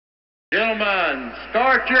Gentlemen,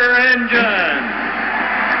 start your engine.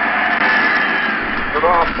 Good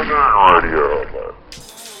afternoon, Radio.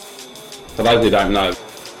 For those who don't know,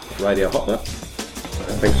 Radio Hotnut.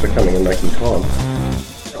 Thanks for coming and making time.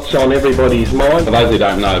 It's on everybody's mind. For those who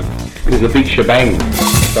don't know, there's a big shebang.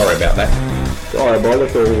 Sorry about that.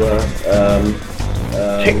 Diabolical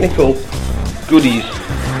technical goodies.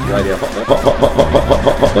 Radio Hotnut.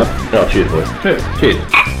 Hotnut. Oh, cheers, boys.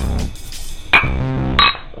 Cheers.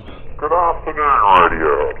 Good afternoon,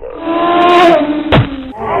 Radio.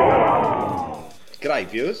 G'day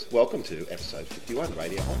viewers, welcome to episode 51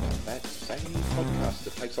 Radio Hotnut, that same podcast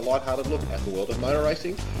that takes a light-hearted look at the world of motor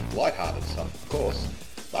racing, light-hearted stuff of course,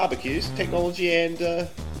 barbecues, technology and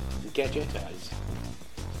Gadgetos.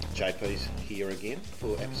 JP's here again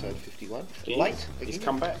for episode 51. Late. He's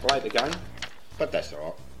come back late again. But that's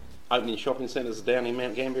alright. Opening shopping centres down in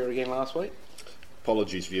Mount Gambier again last week.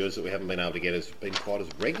 Apologies viewers that we haven't been able to get as been quite as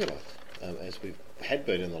regular as we had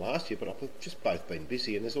been in the last year, but we've just both been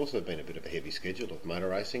busy and there's also been a bit of a heavy schedule of motor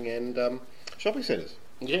racing and shopping centres.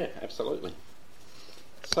 Yeah, absolutely.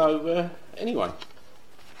 So, anyway,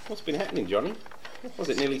 what's been happening, Johnny? Was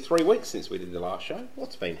it nearly 3 weeks since we did the last show?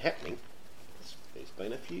 What's been happening? There's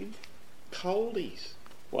been a few coldies.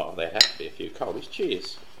 Well, there have to be a few coldies.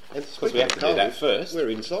 Cheers. Because we have to do that first. We're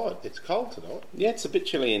inside. It's cold tonight. Yeah, it's a bit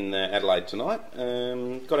chilly in Adelaide tonight.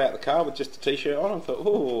 Got out of the car with just a t-shirt on and thought,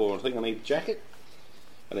 oh, I think I need a jacket.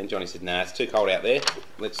 And then Johnny said, nah, it's too cold out there.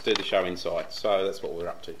 Let's do the show inside. So that's what we're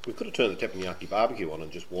up to. We could have turned the teppanyaki barbecue on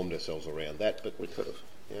and just warmed ourselves around that, but We could have.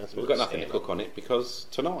 yeah, We've got nothing to cook on it because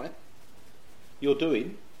tonight you're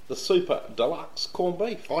doing the Super Deluxe corned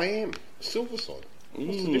beef. I am Silverside.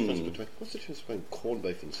 What's the difference between corned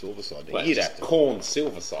beef and Silverside? Well, You'd it's have to. corn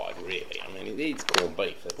silverside, really. I mean, it's corned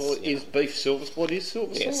beef. It's, Well, you is know. beef Silverside? What is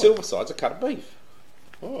Silverside? Yeah, silverside's a cut of beef.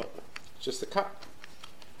 Oh. It's just a cut.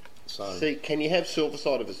 So See, can you have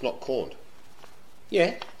Silverside if it's not corned?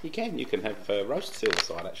 yeah, you can. You can have roast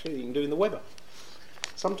silverside. Actually, you can do in the Weber.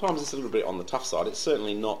 Sometimes it's a little bit on the tough side. It's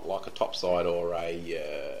certainly not like a top side or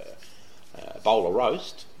a bowl of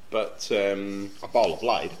roast, but A bowl of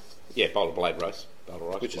blade, yeah, bowl of blade roast, bowl of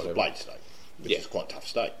roast, which is whatever. a blade steak, which Yeah. is quite tough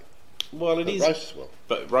steak. Well, it But is, roast as well.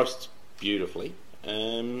 but it roasts beautifully.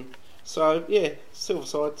 So yeah,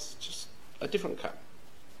 silverside's just a different cut.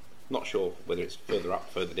 Not sure whether it's further up,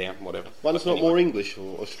 further down, whatever. One is not Anyway. more English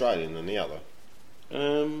or Australian than the other.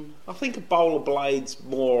 I think a bowl of blades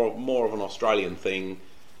more of an Australian thing.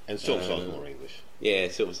 And Silverside's more English. Yeah,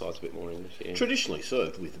 silverside's a bit more English. Yeah. Traditionally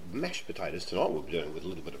served with mashed potatoes. Tonight we'll be doing it with a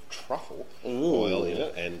little bit of truffle Ooh. oil in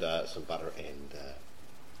it and some butter and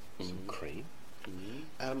some cream.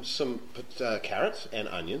 Some carrots and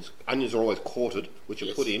onions. Onions are always quartered, which are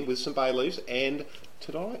Yes. put in with some bay leaves and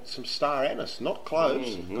tonight some star anise, not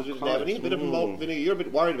cloves, because not we didn't have any. A bit of cloves. malt vinegar. You're a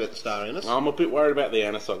bit worried about the star anise. I'm a bit worried about the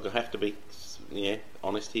anise. I have to be,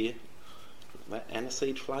 honest here. That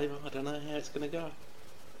aniseed flavour, I don't know how it's going to go.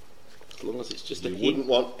 As long as it's just You a hint, wouldn't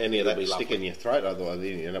want any of it'll that be to stick lovely. in your throat, otherwise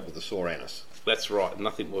then you end up with a sore anise. That's right,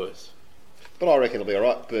 nothing worse. But I reckon it'll be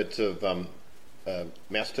alright. Bit of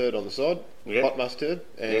mouse turd on the side, Yeah. hot mustard,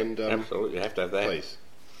 and Absolutely, you have to have that. please,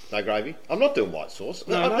 no gravy. I'm not doing white sauce.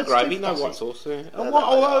 No it's gravy, too no fussy. white sauce. Yeah. No, Although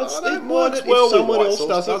I don't it mind works it if well with someone white else sauce.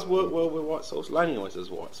 does It does it. work well with white sauce. Laney always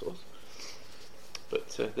does white sauce. But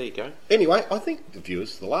there you go. Anyway, I think the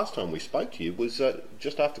viewers, the last time we spoke to you was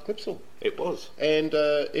just after Clipsal. It was. And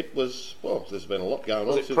it was, well, there's been a lot going on.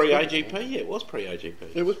 Was it since pre-AGP? Yeah, it was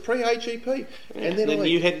pre-AGP. It was pre-AGP. And And then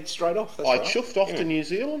you headed straight off. That's I right. chuffed off Yeah. to New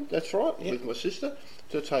Zealand, that's right, Yeah. with my sister,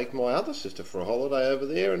 to take my other sister for a holiday over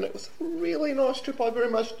there, and it was a really nice trip. I very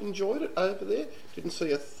much enjoyed it over there. Didn't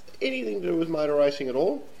see anything to do with motor racing at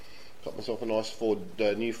all. Got myself a nice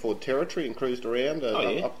new Ford Territory and cruised around. Oh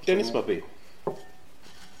yeah, Dennis Mobile.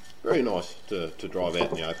 Very nice to drive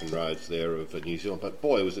out in the open roads there of New Zealand, but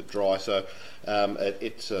boy was it dry. So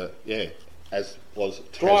it's as was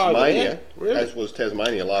Dry over Tasmania, there? Really? as was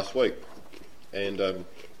Tasmania last week, and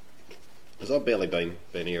as I've barely been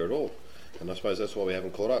here at all, and I suppose that's why we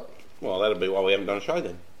haven't caught up. Well, that'll be why we haven't done a show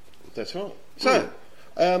then. That's right. So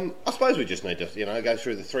I suppose we just need to go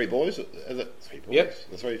through the three boys, the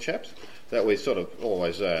three chaps that we sort of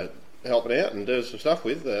always helping out and do some stuff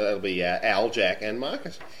with. That'll be Al, Jack, and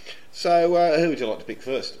Marcus. So who would you like to pick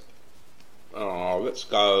first? Oh, let's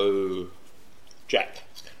go Jack.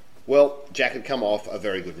 Well, Jack had come off a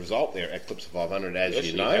very good result there at Eclipse 500, as Yes,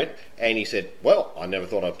 you he know, had. and he said, "Well, I never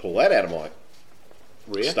thought I'd pull that out of my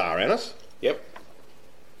Rear. star anise." Yep.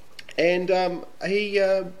 And he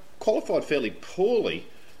qualified fairly poorly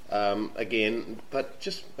again, but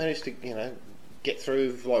just managed to get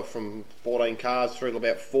through like from 14 cars through to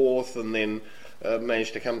about fourth, and then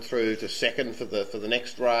managed to come through to second for the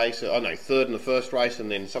next race. Oh no, third in the first race, and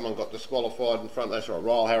then someone got disqualified in front. That's right.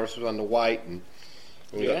 Ryle Harris was underweight, and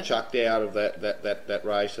he got chucked out of that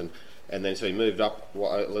race, and then so he moved up a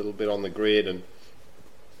little bit on the grid, and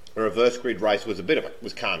a reverse grid race was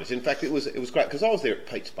carnage. In fact, it was great because I was there at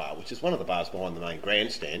Pete's Bar, which is one of the bars behind the main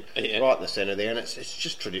grandstand, right in the centre there, and it's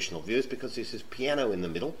just traditional views because there's this piano in the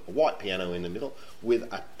middle, a white piano in the middle, with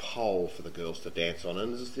a pole for the girls to dance on,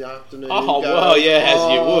 and as the afternoon Oh, goes, well, yeah,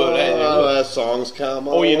 as you would. our songs come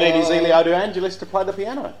on. All you need is Elio De Angelis to play the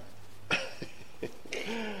piano.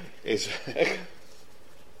 Is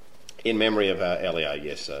in memory of Elio,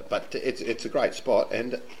 yes, but it's a great spot,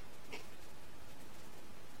 and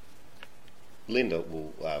Linda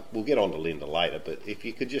we'll get on to Linda later, but if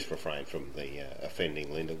you could just refrain from the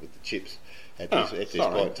offending Linda with the chips at this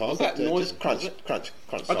point in time. Was that noise? Just crunch.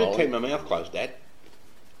 I did keep my mouth closed, Dad.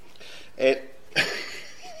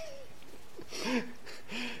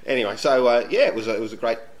 Anyway, so it was a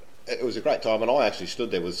great time, and I actually stood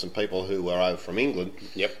there with some people who were over from England,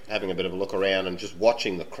 having a bit of a look around and just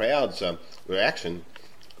watching the crowd's reaction,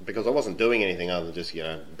 because I wasn't doing anything other than just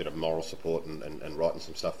a bit of moral support and writing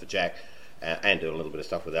some stuff for Jack. And doing a little bit of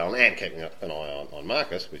stuff with Alan and keeping an eye on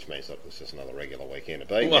Marcus, which means that it was just another regular weekend to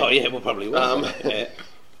be. Well, yeah, we'll probably will.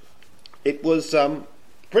 It was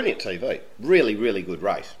brilliant TV, really, really good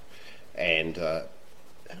race, and I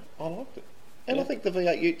liked it. And I think the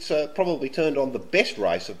V8 Utes probably turned on the best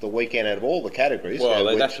race of the weekend out of all the categories.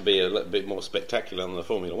 Well, that should be a little bit more spectacular than the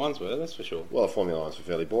Formula Ones were, that's for sure. Well, the Formula Ones were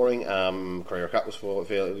fairly boring. Carrera Cup was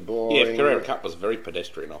fairly boring. Yeah, Carrera Cup was very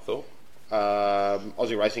pedestrian, I thought.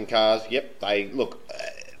 Aussie racing cars, they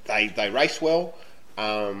race well,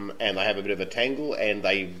 and they have a bit of a tangle, and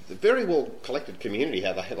they very well collected community.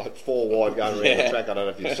 How they had like four wide going around the track. I don't know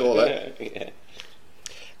if you saw that. Yeah.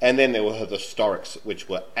 And then there were the historics, which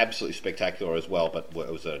were absolutely spectacular as well, but it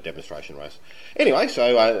was a demonstration race. Anyway,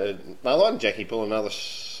 so Marlon, Jackie pulled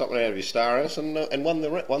something out of his star ass and won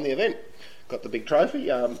the event. Got the big trophy.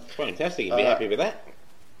 Fantastic. You'd be happy with that.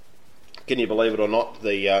 Can you believe it or not,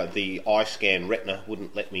 the iScan retina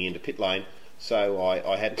wouldn't let me into pit lane, so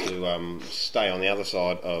I had to stay on the other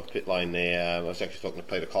side of pit lane there. I was actually talking to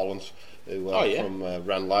Peter Collins, who from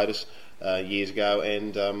Run Lotus years ago,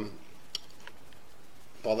 and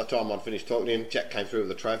by the time I'd finished talking to him, Jack came through with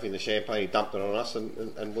the trophy and the champagne. He dumped it on us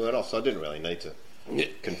and went off, so I didn't really need to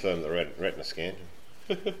confirm the retina scan.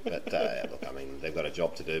 But look, I mean, they've got a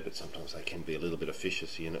job to do, but sometimes they can be a little bit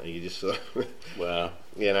officious. You just sort of, well,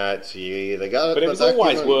 it's you either go. But it was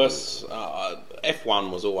always worse.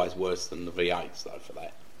 F1 was always worse than the V8s, though, for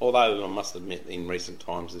that. Although I must admit, in recent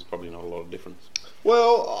times, there's probably not a lot of difference.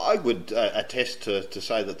 Well, I would attest to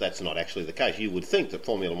say that that's not actually the case. You would think that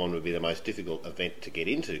Formula One would be the most difficult event to get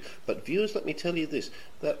into, but viewers, let me tell you this: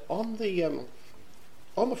 that on the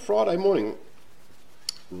Friday morning.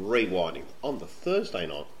 Rewinding on the Thursday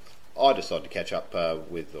night, I decided to catch up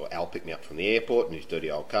with Al. Picked me up from the airport in his dirty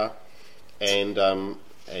old car, and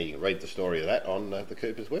you can read the story of that on the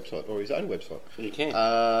Cooper's website or his own website. You can.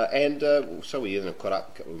 So we ended up caught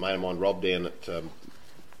up with a mate of mine, Rob, down at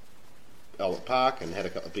Albert Park, and had a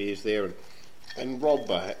couple of beers there. And Rob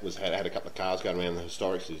had a couple of cars going around the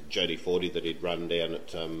historics. His GD40 that he'd run down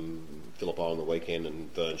at Phillippi on the weekend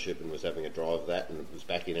and Burnship, and was having a drive of that, and was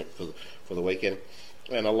back in it for the weekend.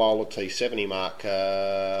 And a Lola T70 Mark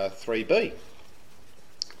 3B.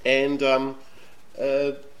 And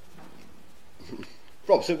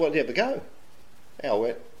Rob said, "Well, do you ever go?" Al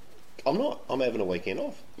went, "I'm not. I'm having a weekend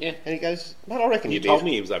off." Yeah. And he goes, "Mate, I reckon you you'd told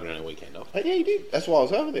me he was having a weekend off. Yeah, he did. That's why I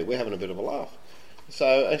was over there. We're having a bit of a laugh.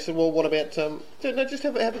 So I said, "Well, what about no, just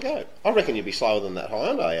have a go. I reckon you'd be slower than that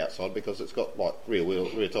Hyundai outside because it's got like rear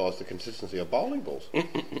tyres, the consistency of bowling balls."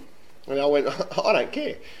 And I went, "I don't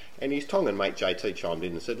care." And his Tongan mate JT chimed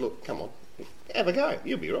in and said, "Look, come on, have a go.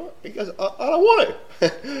 You'll be right." He goes, "I don't want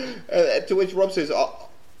to." To which Rob says,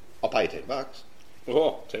 "I'll pay you $10."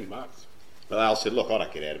 Oh, $10. And Al said, "Look, I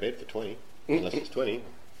don't get out of bed for 20, unless it's 20.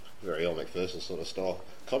 Very Al McPherson sort of style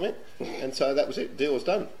comment. And so that was it. Deal was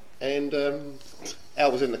done. And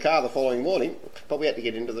Al was in the car the following morning, but we had to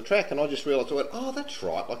get into the track, and I just realised, I went, "Oh, that's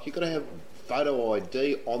right. Like you've got to have photo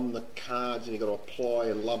ID on the cards, and you've got to apply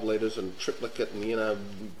and love letters and triplicate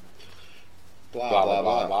and blah blah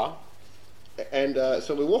blah blah." And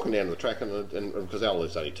so we're walking down to the track, and because Al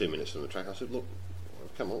lives only 2 minutes from the track, I said, "Look,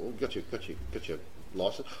 come on, got your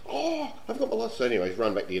licence." "Oh, I've got my licence." So anyway, he's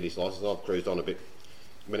run back to get his licence. I've cruised on a bit,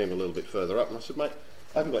 went him a little bit further up, and I said, "Mate,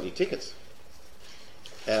 I haven't got any tickets."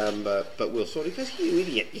 But Will sort of goes, "You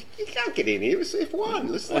idiot! You can't get in here. It's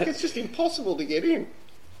F1. It's just impossible to get in."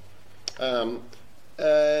 And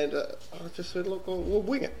I just said, "Look, we'll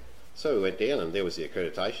wing it." So we went down, and there was the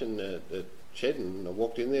accreditation shed, and I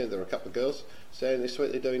walked in there. There were a couple of girls standing there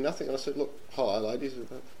sweetly doing nothing, and I said, "Look, hi, ladies.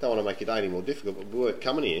 Don't want to make your day any more difficult, but we weren't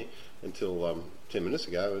coming here until 10 minutes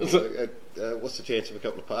ago. And what's the chance of a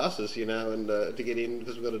couple of passes, and to get in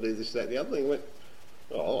because we've got to do this, that, and the other thing?" I went,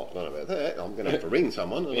 "Oh, I don't know about that. I'm going to have to ring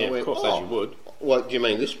someone." And Yeah, I went, of course, as you would. "Well, do you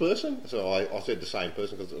mean this person?" So I said the same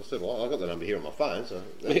person, because I said, "Well, I've got the number here on my phone," so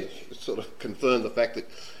that sort of confirmed the fact that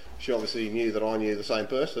she obviously knew that I knew the same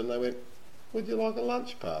person. They went, "Would you like a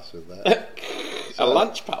lunch pass with that?" A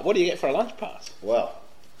lunch pass? What do you get for a lunch pass? Well,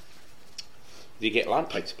 Do you get lunch?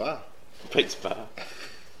 Pete's Bar. Pete's Bar.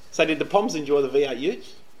 So did the Poms enjoy the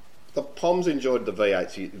V8Us? The Poms enjoyed the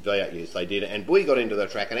V8Us, they did, and we got into the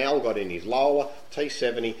track, and Al got in his Lola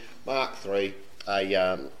T70 Mark III,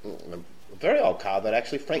 a very old car that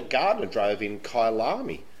actually Frank Gardner drove in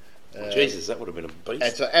Kyalami. Jesus, that would have been a beast.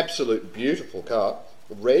 It's an absolute beautiful car,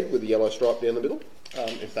 red with a yellow stripe down the middle,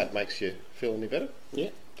 if that makes you feel any better. Yeah.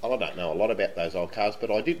 I don't know a lot about those old cars, but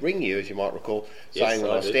I did ring you, as you might recall, Yes, saying when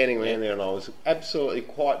I I was did. standing around there, and I was absolutely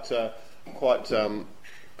quite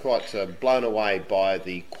blown away by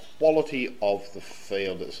the quality of the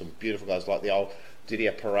field. There's some beautiful guys like the old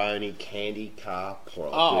Didier Peroni Candy car. Poor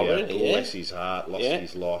old Oh, Didier, really? Yeah. bless his heart, lost Yeah.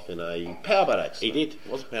 his life in a powerboat He accident. did.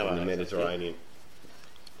 It was a power in the boat. Mediterranean.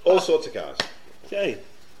 All sorts of cars. Okay.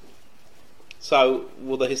 So,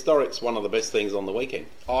 were the Historics one of the best things on the weekend?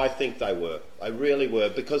 I think they were. They really were,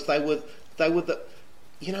 because they were the.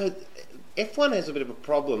 F1 has a bit of a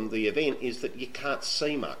problem. The event is that you can't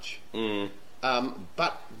see much.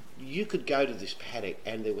 But you could go to this paddock,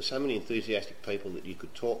 and there were so many enthusiastic people that you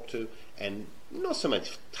could talk to, and not so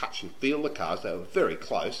much touch and feel the cars. They were very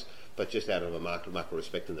close, but just out of a market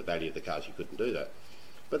respect and the value of the cars, you couldn't do that.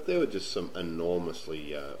 But there were just some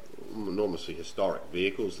enormously historic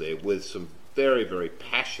vehicles there, with some very, very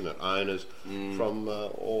passionate owners from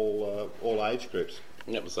all age groups.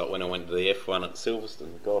 And that was like when I went to the F1 at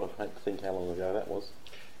Silverstone. God, I can't think how long ago that was.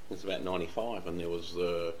 It was about 95, and there was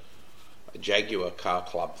a Jaguar car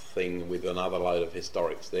club thing with another load of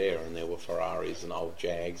historics there, and there were Ferraris and old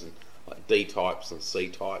Jags and like D-types and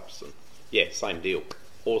C-types, and yeah, same deal.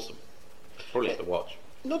 Awesome. Brilliant to watch.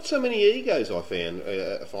 Not so many egos I find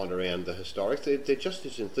around the historics. They're just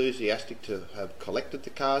as enthusiastic to have collected the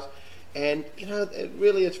cars. And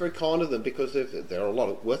really, it's very kind of them, because they're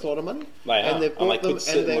worth a lot of money. They are, and they've bought and they them, could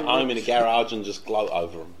sit at home in a garage and just gloat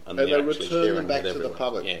over them, and they they're actually return sharing them back with to the everyone.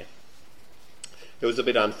 public. Yeah, It was a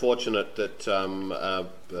bit unfortunate that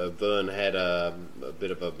Vern had a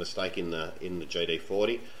bit of a mistake in the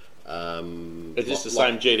GD40. is this the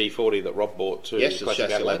same GD40 that Rob bought too? Yes, it's Classic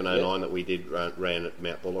chassis Adelaide? 1109 that we did ran at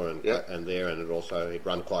Mount Buller and it also he'd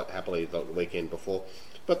run quite happily the weekend before.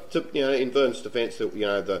 But in Vern's defence,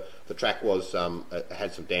 the track was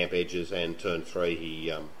had some damp edges, and turn 3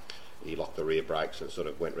 he locked the rear brakes and sort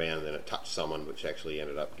of went round, and then it touched someone, which actually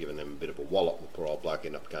ended up giving them a bit of a wallop. The poor old bloke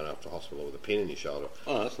ended up going off to hospital with a pin in his shoulder.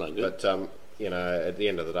 Oh, that's no good. But at the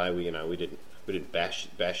end of the day, we didn't bash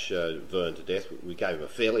Vern to death. We gave him a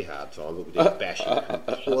fairly hard time, but we didn't bash him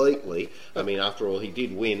completely. I mean, after all, he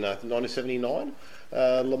did win 1979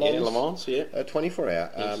 Le Mans. Yeah, Le Mans, yeah.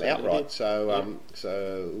 24-hour Yes, outright. he did.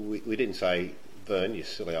 So we didn't say, "Vern, you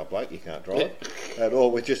silly old bloke, you can't drive," at all.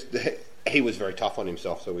 We just he was very tough on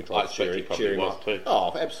himself, so we tried to cheer him up. Too.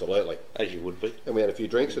 Oh, absolutely. As you would be. And we had a few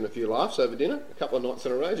drinks and a few laughs over dinner, a couple of nights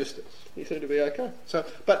in a row. Just he seemed to be okay. So,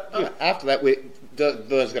 but after that,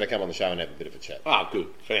 Vern's going to come on the show and have a bit of a chat. Ah, good,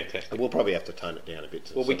 fantastic. We'll probably have to tone it down a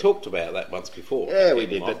bit. Well, we talked about that once before. Yeah, we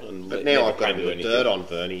Keep did, him on, and but it now never I've got came to to put anything. dirt on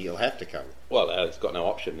Vernie. He'll have to come. Well, it's got no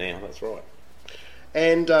option now. That's right.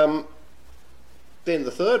 And then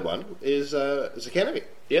the third one is Zekanovic.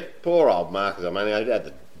 Yep. Poor old Marcus. I mean, he had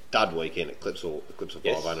the dud weekend at Clipsal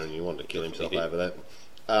Yes. 500, and he wanted to kill Yes, he himself did. over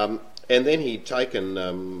that. And then he'd taken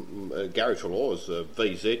Gary Trelaw's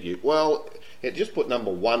VZU. Well, it just put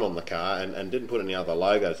number 1 on the car and didn't put any other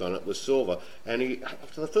logos on it. It was silver. And he,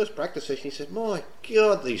 after the first practice session, he said, "My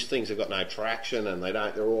God, these things have got no traction, and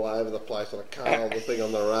they're all over the place, and I can't hold the thing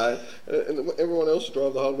on the road." And everyone else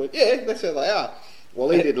drove the whole went, "Yeah, that's how they are." Well,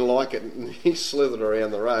 he didn't like it, and he slithered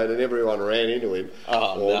around the road, and everyone ran into him.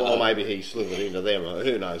 Or maybe he slithered into them, or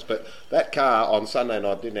who knows. But that car on Sunday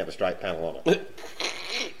night didn't have a straight panel on it.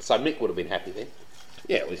 So Mick would have been happy then.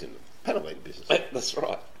 Yeah, it was in the panel beating business. That's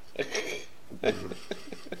right.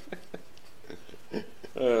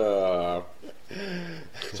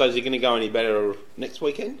 So is he going to go any better next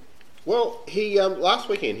weekend? Well, he last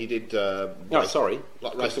weekend he did No, sorry.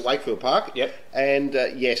 race at Wakefield Park. Yep. And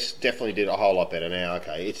yes, definitely did a whole lot better now.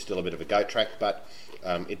 Okay, it's still a bit of a goat track, but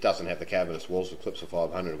it doesn't have the cavernous walls of Clipsal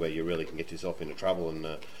 500 where you really can get yourself into trouble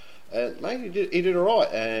Mate, he did all right,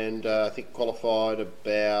 and I think qualified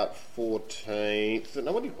about 14th.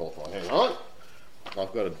 No, what did he qualify? Hang on.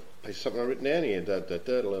 I've got a piece of something I've written down here.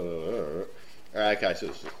 Okay, so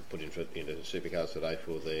it's put into Supercars today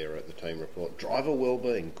for the team report. Driver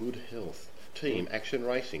wellbeing, good health, team action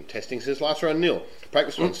racing, testing since last round nil.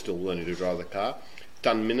 Practice one still learning to drive the car.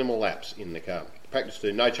 Done minimal laps in the car. Practice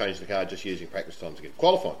 2, no change to the car, just using practice time to get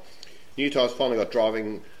qualified. New tyres finally got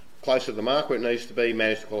driving close to the mark where it needs to be,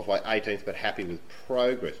 managed to qualify 18th but happy with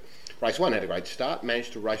progress. Race 1 had a great start,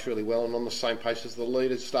 managed to race really well and on the same pace as the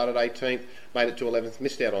leaders, started 18th, made it to 11th,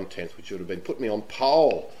 missed out on 10th, which would have been put me on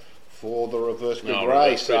pole for the reverse grid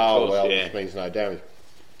race. Which means no damage.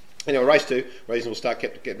 Anyway, race 2, reasonable start,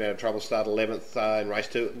 kept getting out of trouble, started 11th in race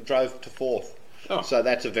 2, and drove to 4th. Oh, so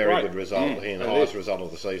that's a very good result, and the highest result of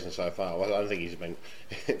the season so far. Well, I don't think he's been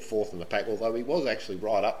 4th in the pack, although he was actually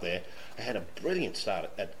right up there. He had a brilliant start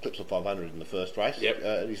at Clipsal 500 in the first race.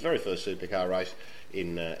 Yep. His very first supercar race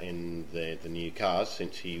in the new cars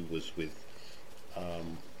since he was with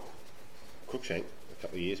Cruikshank a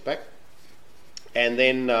couple of years back. And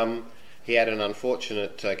then he had an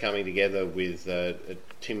unfortunate coming together with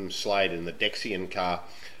Tim Slade in the Dexian car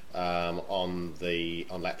on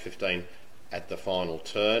lap 15 at the final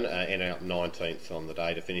turn, ending up 19th on the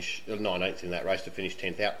day to finish, 19th in that race to finish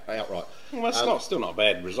 10th outright. Well, that's still not a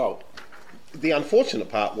bad result. The unfortunate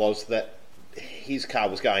part was that his car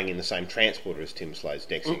was going in the same transporter as Tim Slade's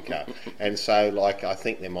Dexian car, and so I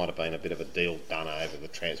think there might have been a bit of a deal done over the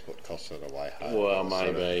transport costs on the way home. Well,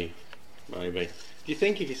 maybe. Do you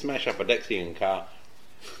think if you smash up a Dexian car,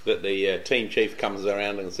 that the team chief comes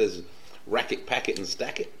around and says, "Rack it, pack it, and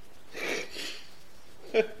stack it"?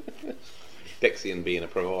 Dexian being a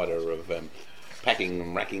provider of packing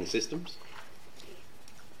and racking systems.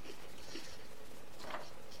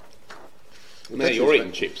 Now you're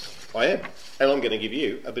eating chips. I am, and I'm going to give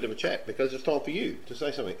you a bit of a chat because it's time for you to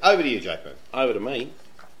say something. Over to you, JP. Over to me.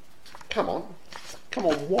 Come on. Come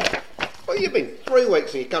on, what? Well, you've been 3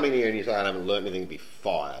 weeks and you come in here and you say I haven't learnt anything, be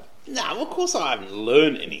fired. No, of course I haven't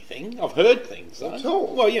learned anything. I've heard things, though. At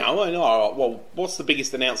all? Well, well, what's the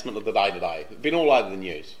biggest announcement of the day today? It's been all over the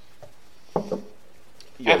news.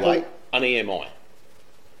 You're Apple late. and EMI.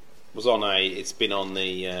 It's been on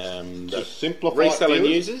the To simplify it, reseller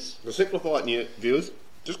viewers, newses. To simplify it, viewers,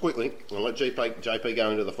 just quickly, I'll let JP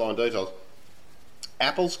go into the fine details.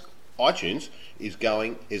 Apple's iTunes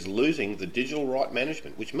is losing the digital right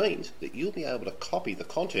management, which means that you'll be able to copy the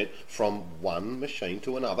content from one machine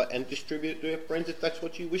to another and distribute it to your friends if that's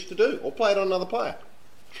what you wish to do, or play it on another player.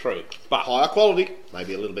 True, but Higher quality,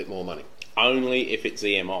 maybe a little bit more money. only if it's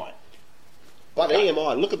EMI. But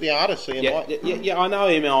EMI, look at the artists, EMI. Yeah, I know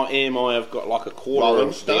EMI have got like a quarter Rolling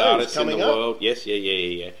of Stones the artists in the coming up. world. Yes,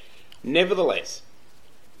 yeah. Nevertheless,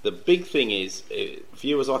 the big thing is,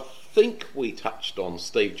 viewers, I think we touched on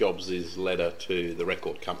Steve Jobs' letter to the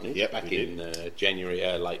record companies back in January,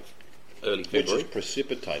 early February. Which has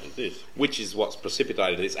precipitated this. Which is what's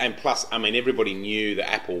precipitated this. And plus, I mean, everybody knew that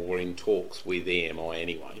Apple were in talks with EMI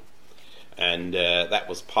anyway. And that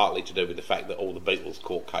was partly to do with the fact that all the Beatles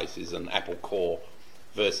court cases and Apple Core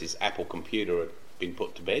versus Apple Computer had been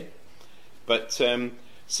put to bed. But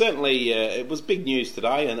certainly it was big news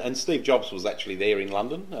today, and Steve Jobs was actually there in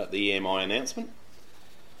London at the EMI announcement.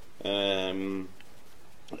 And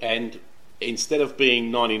instead of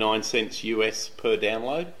being 99 cents US per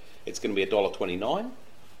download, it's going to be $1.29,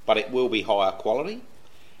 but it will be higher quality.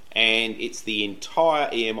 And it's the entire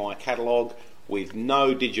EMI catalogue with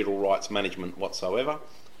no digital rights management whatsoever,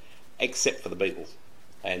 except for the Beatles.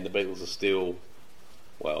 And the Beatles are still,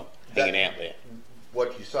 hanging out there.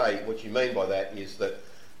 What you mean by that is that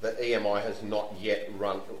EMI has not yet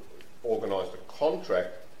organised a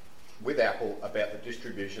contract with Apple about the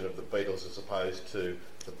distribution of the Beatles, as opposed to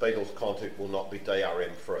the Beatles content will not be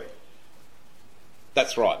DRM free.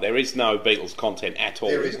 That's right. There is no Beatles content at all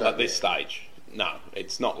at this there. stage. No,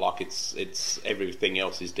 it's not like it's everything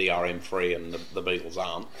else is DRM free and the Beatles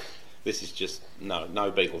aren't. This is just no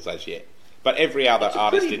Beatles as yet. But every other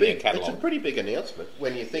artist in their catalogue. It's a pretty big announcement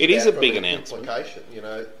when you think it is a from big an announcement. implication,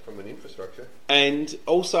 from an infrastructure. And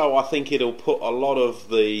also, I think it'll put a lot of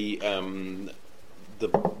the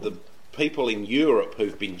people in Europe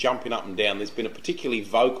who've been jumping up and down. There's been a particularly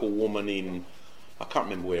vocal woman in, I can't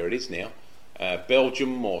remember where it is now,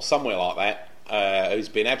 Belgium or somewhere like that, who's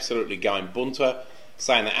been absolutely going bunter,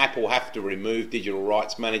 saying that Apple have to remove digital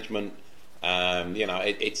rights management.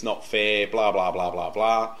 It's not fair. Blah blah blah blah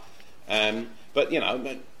blah. But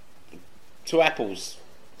to Apple's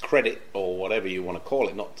credit, or whatever you want to call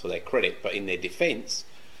it, not to their credit, but in their defence,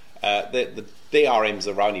 the DRMs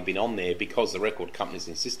have only been on there because the record companies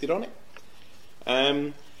insisted on it.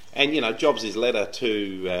 And Jobs' letter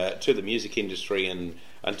to the music industry and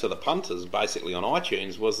to the punters, basically on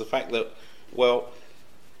iTunes, was the fact that, well,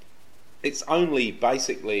 it's only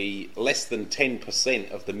basically less than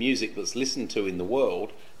 10% of the music that's listened to in the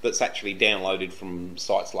world that's actually downloaded from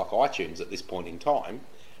sites like iTunes at this point in time,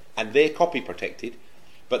 and they're copy protected.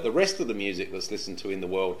 But the rest of the music that's listened to in the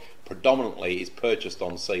world predominantly is purchased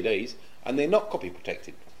on CDs, and they're not copy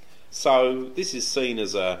protected. So this is seen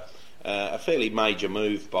as a fairly major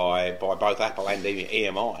move by both Apple and even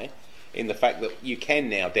EMI, in the fact that you can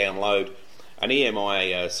now download an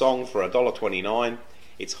EMI song for $1.29.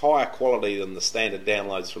 It's higher quality than the standard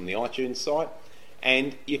downloads from the iTunes site,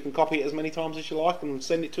 and you can copy it as many times as you like and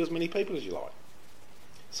send it to as many people as you like.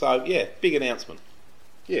 So yeah, big announcement.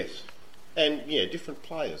 Yes. And yeah, different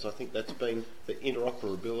players. I think that's been the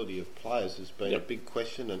interoperability of players has been a big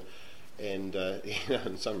question, and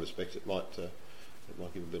in some respects it might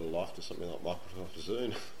give a bit of life to something like Microsoft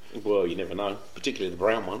Zune. Well, you never know, particularly the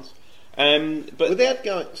brown ones. But without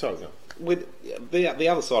going, sorry, go on. With the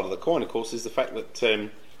other side of the coin, of course, is the fact that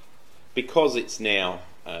because it's now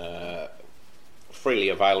freely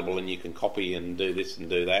available and you can copy and do this and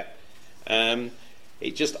do that,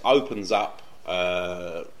 it just opens up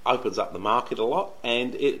the market a lot,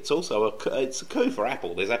 and it's also it's a coup for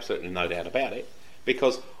Apple. There's absolutely no doubt about it,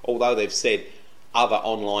 because although they've said other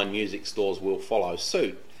online music stores will follow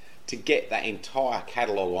suit, to get that entire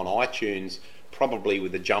catalogue on iTunes, probably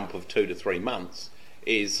with a jump of 2 to 3 months,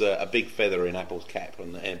 is a big feather in Apple's cap,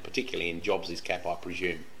 and particularly in Jobs' cap, I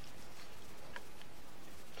presume.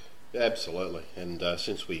 Absolutely. And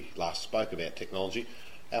since we last spoke about technology,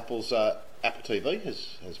 Apple's Apple TV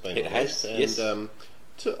has been released, and yes.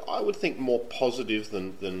 I would think more positive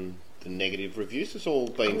than the negative reviews. It's all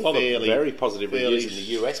been a lot of very positive reviews in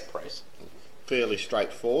the fairly US press. Fairly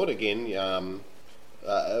straightforward. Again,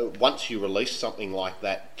 once you release something like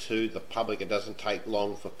that to the public, it doesn't take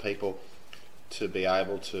long for people to be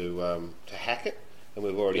able to hack it. And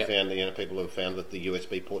we've already found that people have found that the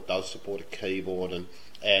USB port does support a keyboard,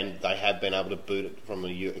 and they have been able to boot it from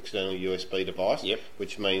an external USB device,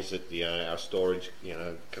 which means that our storage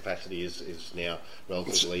capacity is now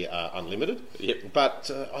relatively unlimited. But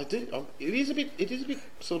it is a bit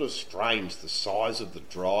sort of strange, the size of the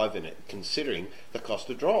drive in it, considering the cost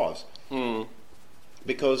of drives.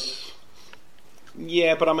 Because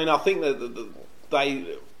but I mean, I think that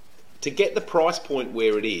they, to get the price point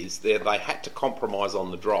where it is, they had to compromise on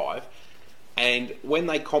the drive. And when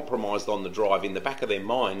they compromised on the drive, in the back of their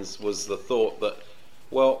minds was the thought that,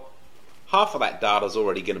 well, half of that data is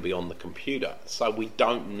already going to be on the computer, so we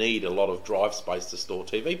don't need a lot of drive space to store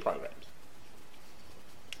TV programs.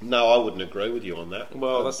 No, I wouldn't agree with you on that.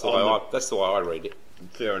 Well, that's the way I read it.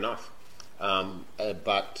 Fair enough.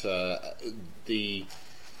 But the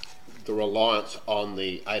reliance on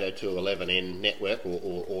the 802.11n network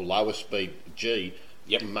or lower speed G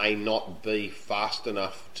may not be fast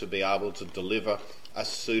enough to be able to deliver a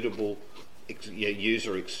suitable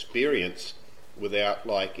user experience without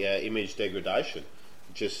image degradation.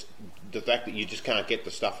 Just the fact that you just can't get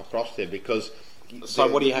the stuff across there, because.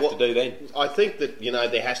 So what do you have to do then? I think that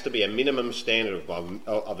there has to be a minimum standard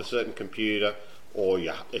of a certain computer, or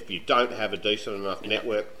if you don't have a decent enough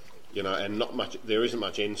network, and not much, there isn't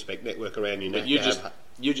much N-spec network around.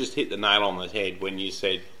 You just hit the nail on the head when you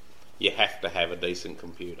said you have to have a decent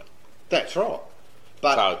computer. That's right.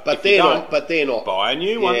 But they're not. Buy a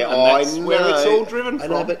new one, and that's where it's all driven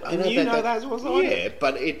from. That's what's on it.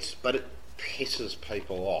 But it pisses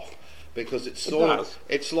people off, because it's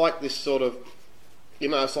like this sort of.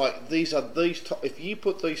 It's like if you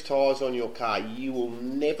put these tyres on your car, you will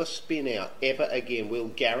never spin out ever again. We'll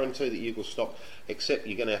guarantee that you will stop, except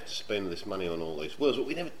you're going to have to spend this money on all these wheels. But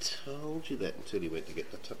we never told you that until you went to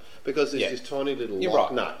get the because there's this tiny little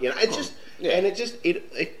lock nut.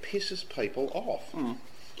 It pisses people off.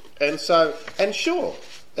 And sure,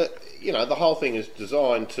 the whole thing is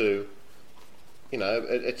designed to,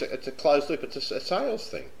 it's a closed loop. It's a sales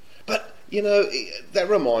thing. But that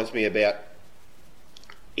reminds me about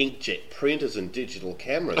inkjet printers and digital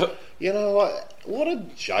cameras. What a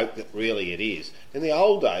joke that really it is. In the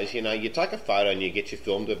old days, you take a photo and you get your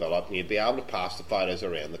film developed and you'd be able to pass the photos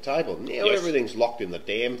around the table. Now everything's locked in the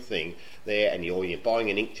damn thing there, and you're buying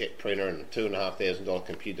an inkjet printer and a $2,500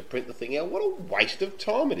 computer to print the thing out. What a waste of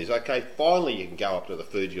time it is. Okay, finally you can go up to the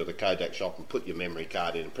Fuji or the Kodak shop and put your memory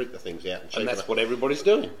card in and print the things out. And that's what everybody's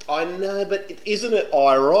doing. I know, but isn't it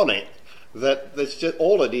ironic that that's just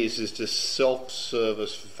all it is just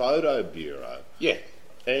self-service photo bureau?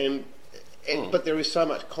 But there is so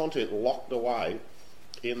much content locked away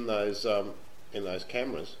in those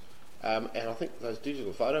cameras, and I think those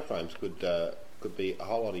digital photo frames could could be a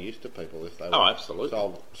whole lot of use to people if they Oh, were absolutely.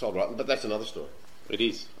 sold right. But that's another story. It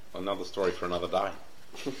is. Another story for another day.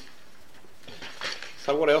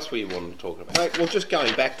 So what else were you wanting to talk about? Mate, well, just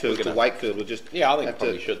going back to Wakefield, we'll just Yeah, I think have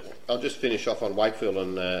probably should. I'll just finish off on Wakefield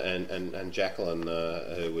and Jacqueline,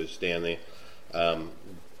 who was down there,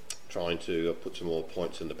 trying to put some more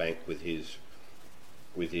points in the bank with his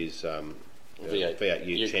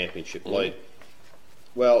V8U Championship lead.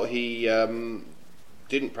 Well, he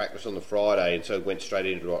didn't practice on the Friday, and so went straight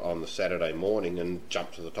into it on the Saturday morning and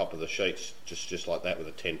jumped to the top of the sheets just like that with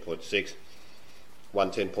a 10.6,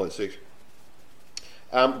 1:10.6.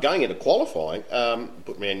 Going into qualifying,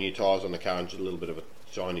 put brand new tyres on the car and did a little bit of a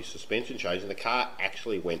Chinese suspension change, and the car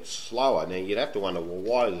actually went slower. Now, you'd have to wonder, well,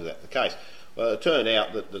 why is that the case? Well, it turned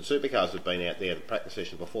out that the supercars had been out there at the practice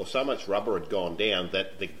session before. So much rubber had gone down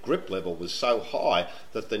that the grip level was so high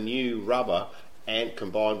that the new rubber, and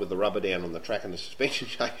combined with the rubber down on the track and the suspension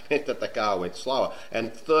change, meant that the car went slower.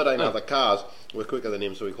 And 13 other cars were quicker than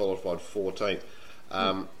him, so he qualified 14th.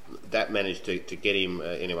 That managed to get him,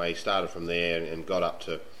 anyway, he started from there and got up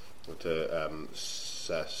to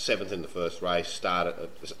 7th in the first race, started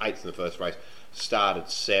 8th in the first race, started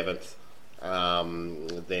 7th,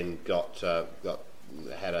 then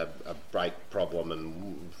had a brake problem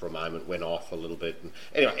and for a moment went off a little bit. And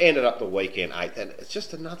anyway, ended up the weekend 8th, and it's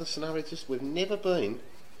just another scenario. It's just we've never been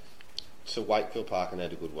to Wakefield Park and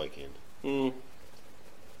had a good weekend. And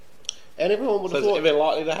everyone would have So thought... is it ever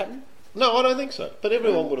likely to happen? No, I don't think so. But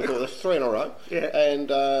everyone would have thought there's 3 in a row. Yeah. And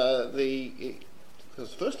because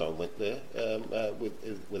the first time I went there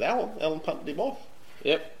with Alan. Alan pumped him off.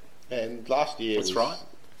 Yep. And last year That's right.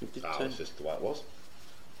 it's just the way it was.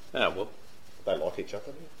 Oh, well. They like each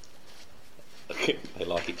other. They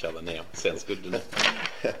like each other now. Sounds good, doesn't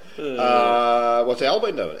it? What's Al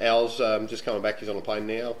been doing? Al's just coming back. He's on a plane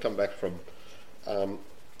now. Come back from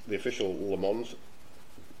the official Le Mans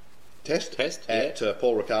test at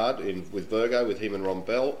Paul Ricard with Virgo, with him and Ron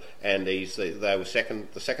Bell, and they were the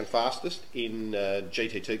second fastest in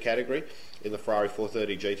GT2 category in the Ferrari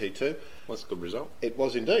 430 GT2. That's a good result. It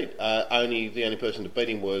was indeed. The only person to beat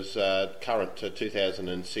him was current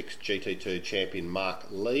 2006 GT2 champion Mark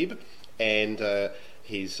Lieb, and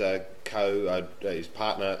his partner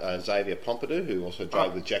Xavier Pompidou, who also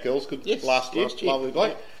drove with Jack Elsgood last year. Lovely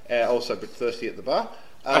bloke. Also a bit thirsty at the bar.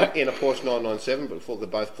 In a Porsche 997, but they're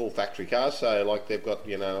both full factory cars, so like they've got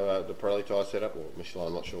the Pirelli tyre setup, or Michelin,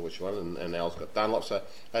 I'm not sure which one, and Al's got Dunlop, so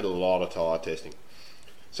they had a lot of tyre testing.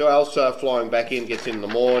 So Al's flying back in, gets in the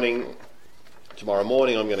morning. Tomorrow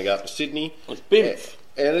morning I'm going to go up to Sydney. It's BIMF.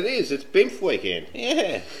 And it's BIMF weekend.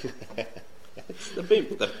 Yeah. It's the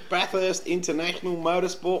BIMF, the Bathurst International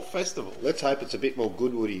Motorsport Festival. Let's hope it's a bit more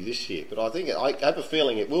Goodwoody this year, but I have a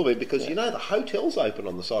feeling it will be, because the hotel's open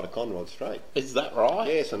on the side of Conrod Street. Is that right?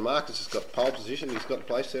 Yes, and Marcus has got pole position. He's got a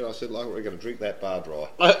place there. I said, like, we're going to drink that bar dry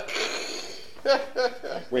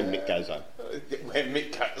when Mick goes home. When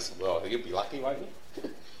Mick goes, well, you'll be lucky, won't you? I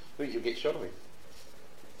think you'll get shot of him.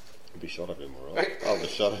 You'll be shot of him, all right. I'll be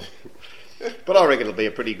shot of him. But I reckon it'll be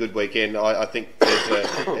a pretty good weekend. I think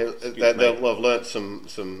they'll have learnt some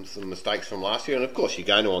mistakes from last year, and of course you're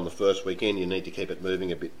going to on the first weekend. You need to keep it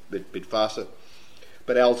moving a bit faster.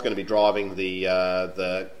 But Al's going to be driving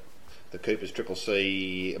the Cooper's Triple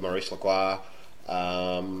C Maurice Lacroix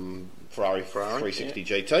Ferrari 360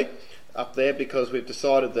 GT up there, because we've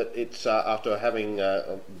decided that it's after having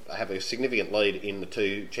a significant lead in the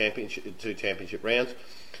two championship rounds.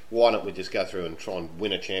 Why don't we just go through and try and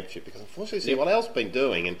win a championship? Because unfortunately, see what Al's been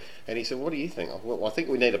doing, and he said, what do you think? Well, I think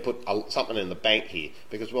we need to put something in the bank here,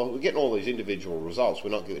 because, well, we're getting all these individual results, we're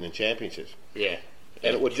not getting in championships. Yeah.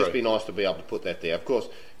 And it would just be nice to be able to put that there. Of course,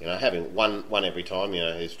 having one every time,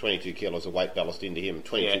 there's 22 kilos of weight ballast into him,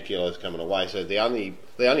 22 kilos coming away. So the only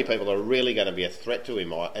people that are really going to be a threat to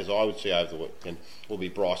him, as I would see over the weekend, will be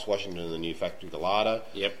Bryce Washington in the new factory Gallardo,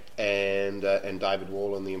 and David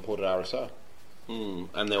Wall in the imported RSO.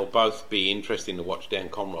 And they'll both be interesting to watch down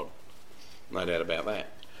Conrod. No doubt about that.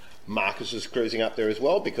 Marcus is cruising up there as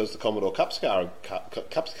well, because the Commodore Cups cars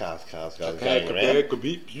going around.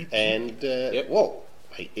 And,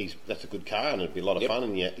 that's a good car, and it'd be a lot of fun.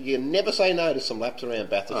 And you never say no to some laps around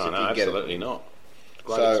Bathurst. Oh, if no, you get absolutely it. Not.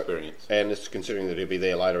 Great experience. And it's considering that he'll be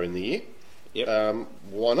there later in the year.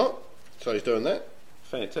 Why not? So he's doing that.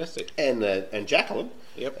 Fantastic. And Jacqueline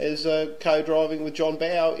is co-driving with John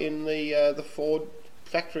Bow in the Ford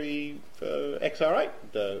factory XR8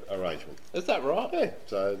 arrangement. Is that right? Yeah.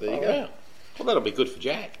 So there you go. Wow. Well, that'll be good for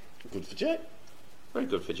Jack. Good for Jack. Very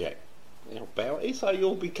good for Jack. Bowie. So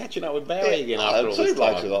you'll be catching up with Bowie again after all two this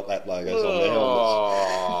blokes time. with that logos on their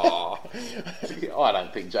helmets. I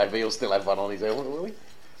don't think JB will still have one on his helmet, will he?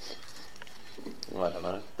 I don't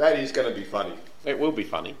know. That is going to be funny. It will be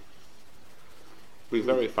funny. Be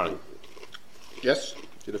very funny. Yes,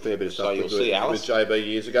 did a fair bit of So stuff you'll with, see with Alice. JB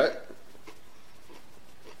years ago.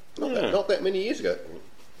 Yeah. Not that many years ago.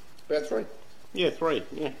 About 3. Yeah, 3.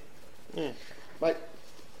 Yeah. Mate,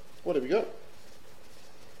 what have you got?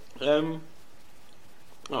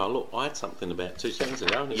 Oh look, I had something about 2 seconds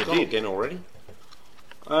ago and it's You gone did. again already.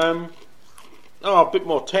 A bit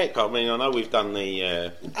more tech. I mean, I know we've done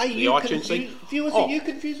the iTunes thing. Viewers, Oh. are you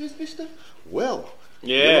confused with Vista? Well,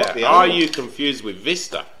 Yeah, not the are only you confused with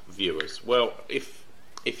Vista, viewers? Well, if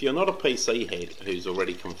you're not a PC head who's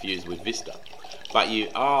already confused with Vista, but you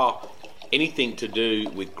are anything to do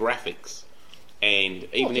with graphics, and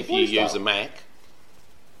even it's if a you Bluestar. use a Mac,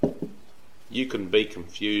 you can be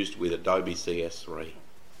confused with Adobe CS3.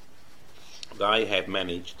 They have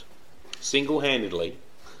managed, single-handedly,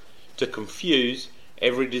 to confuse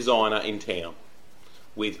every designer in town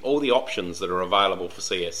with all the options that are available for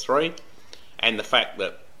CS3, and the fact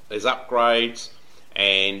that there's upgrades,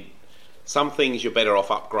 and some things you're better off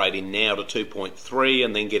upgrading now to 2.3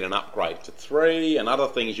 and then get an upgrade to 3, and other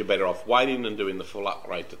things you're better off waiting and doing the full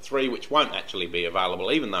upgrade to 3, which won't actually be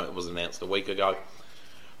available, even though it was announced a week ago,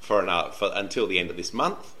 for until the end of this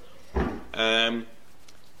month.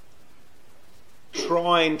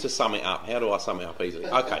 Trying to sum it up. How do I sum it up easily?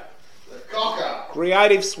 Okay.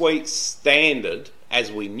 Creative Suite Standard,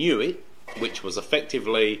 as we knew it, which was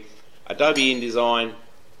effectively Adobe InDesign,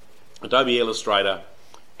 Adobe Illustrator,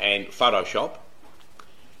 and Photoshop,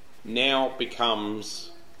 now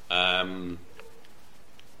becomes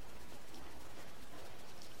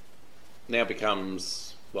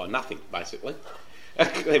well, nothing basically.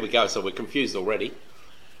 There we go. So we're confused already.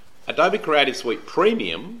 Adobe Creative Suite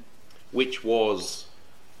Premium, which was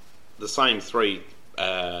the same 3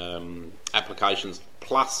 applications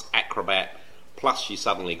plus Acrobat, plus you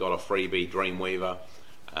suddenly got a freebie Dreamweaver,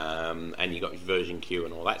 and you got your version Q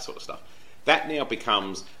and all that sort of stuff. That now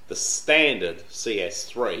becomes the standard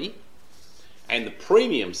CS3, and the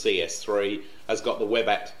premium CS3 has got the web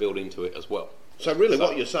apps built into it as well. So really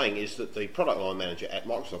what you're saying is that the product line manager at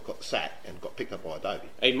Microsoft got sacked and got picked up by Adobe.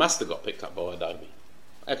 He must have got picked up by Adobe.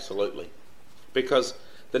 Absolutely. Because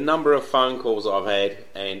the number of phone calls I've had,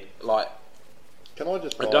 and like Can I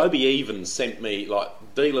just Adobe even sent me, like,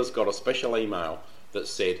 dealers got a special email that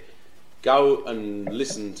said, go and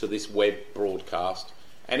listen to this web broadcast,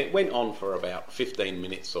 and it went on for about 15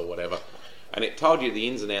 minutes or whatever, and it told you the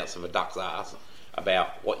ins and outs of a duck's arse about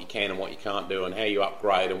what you can and what you can't do and how you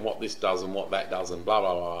upgrade and what this does and what that does and blah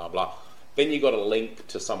blah blah blah blah. Then you got a link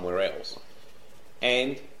to somewhere else,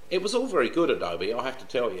 and it was all very good, Adobe, I have to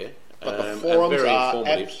tell you. But the and forums very are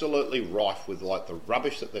informative. absolutely rife with like the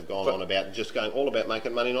rubbish that they've gone on about, and just going all about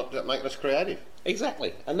making money, not making us creative.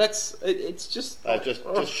 Exactly, and that's it's just They've just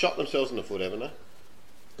shot themselves in the foot, haven't they?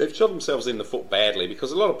 they've shot themselves in the foot badly,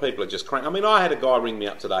 because a lot of people are just crank. I mean, I had a guy ring me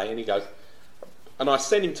up today, and he goes, and I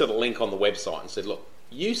sent him to the link on the website and said, look,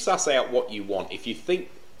 you suss out what you want. If you think,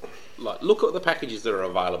 like, look at the packages that are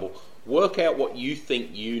available, work out what you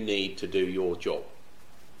think you need to do your job.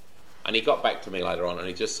 And he got back to me later on, and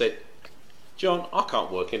he just said, John, I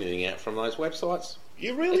can't work anything out from those websites.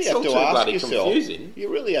 You really It's have all to too ask bloody yourself. confusing.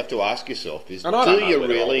 You really have to ask yourself: is And I don't do know you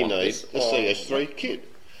whether I really want need this a or- CS3 kit?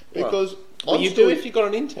 Because Well, I'm you still- do if you've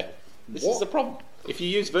got an Intel. This What? is the problem. If you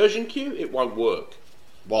use version Q, it won't work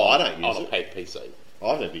Well, I don't use on a it. pad PC.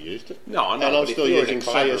 I've never used it. No, I know, and I'm but if still you're in a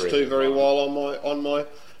using collaborative CS2 very environment- well on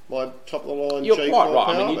my top of the line. You're G4 quite right.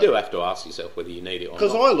 I mean, power, you but- do have to ask yourself whether you need it or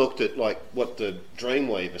Because not. I looked at like what the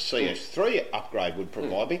Dreamweaver CS3 upgrade would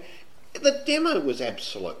provide me. The demo was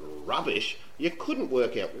absolute rubbish. You couldn't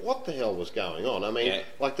work out what the hell was going on. I mean, Yeah.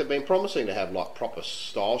 like they've been promising to have like proper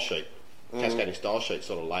style sheet, cascading style sheet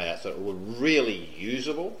sort of layouts that were really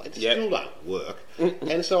usable. They Yep. still don't work.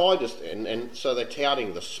 And so I just and so they're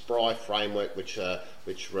touting the Spry framework, which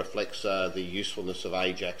reflects the usefulness of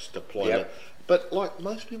Ajax deployment. Yep. But like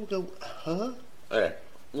most people go, huh? Yeah.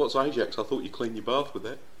 What's Ajax? I thought you cleaned your bath with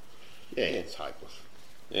that. Yeah, it's hopeless.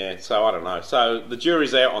 Yeah, so I don't know. So the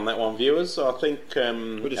jury's out on that one, viewers. So I think just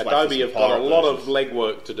wait for Adobe some have got a pirate lot of versions.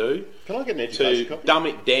 legwork to do Can I get an education to copy? dumb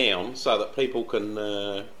it down so that people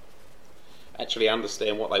can actually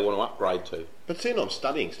understand what they want to upgrade to. But seeing I'm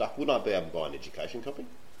studying stuff, wouldn't I be able to buy an education copy?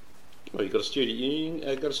 Well, you've got a student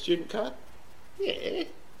union, got a student card? Yeah.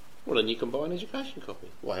 Well, then you can buy an education copy.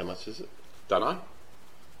 Well, how much is it? Don't know.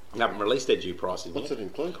 They haven't released edu pricing What's yet. it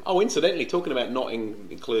include? Oh, incidentally, talking about not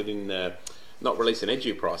including, not releasing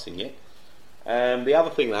edu pricing yet. The other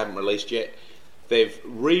thing they haven't released yet, they've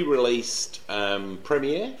re-released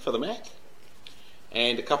Premiere for the Mac,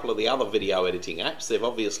 and a couple of the other video editing apps, they've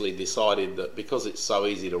obviously decided that because it's so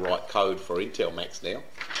easy to write code for Intel Max now,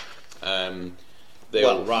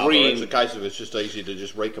 Well, rather, it's a case of it's just easy to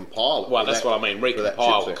just recompile it. Well, that's what I mean, with that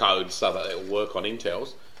recompile chipset. code so that it'll work on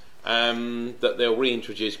Intel's. That they'll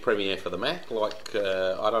reintroduce Premiere for the Mac. I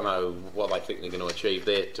don't know what they think they're going to achieve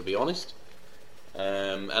there, to be honest.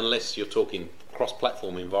 Unless you're talking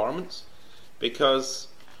cross-platform environments, because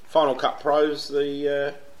Final Cut Pro's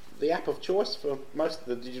the app of choice for most of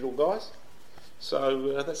the digital guys.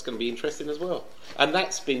 So that's going to be interesting as well. And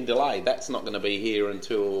that's been delayed. That's not going to be here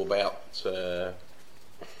until about,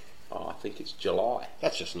 I think it's July.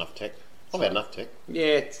 That's just enough tech. I've had enough tech.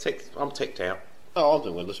 Yeah, I'm teched out. Oh, I'm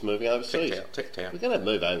doing this moving overseas. Teched out. We're going to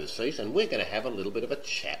move overseas and we're going to have a little bit of a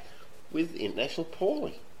chat with International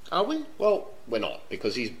Paulie. Are we? Well, we're not,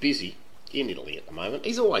 because he's busy in Italy at the moment.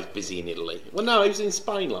 He's always busy in Italy. Well, no, he was in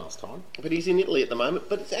Spain last time. But he's in Italy at the moment.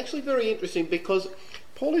 But it's actually very interesting because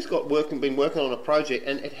Paulie's been working on a project,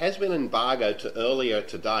 and it has been embargoed to earlier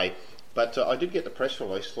today. But I did get the press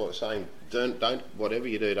release for it saying, don't whatever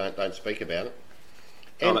you do, don't speak about it.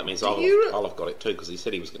 Oh, that means I'll have got it too, because he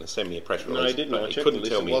said he was going to send me a press release. No, he didn't. But I he checked couldn't the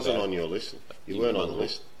tell list. me It wasn't about on your list. You weren't on the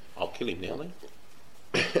list. I'll kill him now then.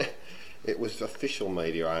 It was official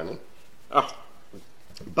media only. Oh,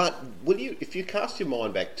 But if you cast your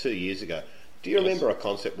mind back 2 years ago, do you remember a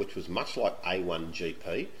concept which was much like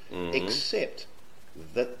A1GP, except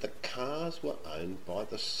that the cars were owned by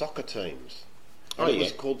the soccer teams? And it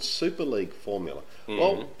was called Super League Formula.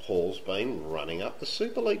 Well, Paul's been running up the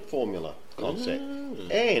Super League Formula concept,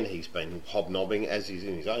 and he's been hobnobbing, as he's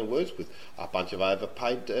in his own words, with a bunch of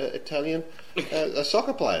overpaid Italian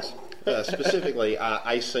soccer players, specifically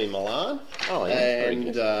AC Milan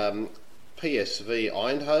and PSV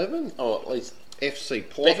Eindhoven, or at least FC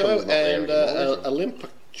Porto, Beckham's not there and anymore,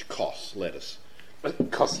 Olympiacos letters.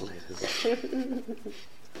 cost letters.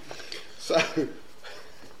 So,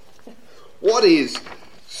 what is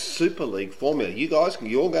Super League Formula? You guys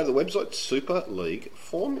can all go to the website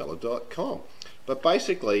superleagueformula.com. But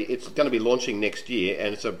basically, it's going to be launching next year,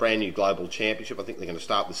 and it's a brand new global championship. I think they're going to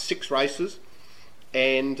start with 6 races,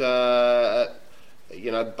 and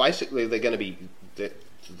basically they're going to be the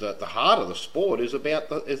heart of the sport is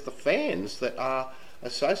the fans that are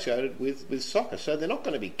associated with soccer. So they're not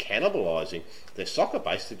going to be cannibalising their soccer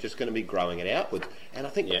base. They're just going to be growing it outwards. And I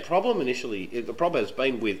think the problem has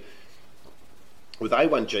been with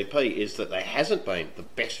A1GP is that there hasn't been the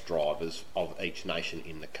best drivers of each nation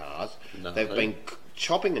in the cars. No. They've been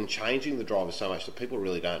chopping and changing the drivers so much that people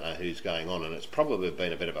really don't know who's going on, and it's probably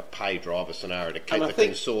been a bit of a pay driver scenario to keep the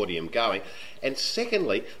consortium going. And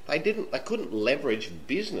secondly, they couldn't leverage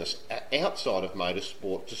business outside of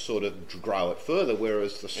motorsport to sort of grow it further,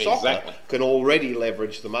 whereas the soccer can already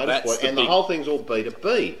leverage the motorsport, and the whole thing's all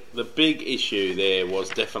B2B. The big issue there was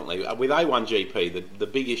definitely with A1GP. The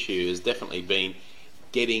big issue has definitely been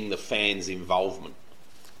getting the fans' involvement,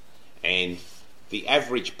 and the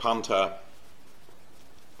average punter,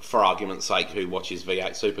 for argument's sake, who watches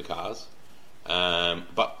V8 supercars,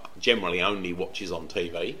 but generally only watches on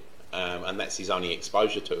TV, and that's his only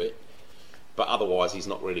exposure to it, but otherwise he's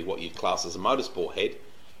not really what you'd class as a motorsport head,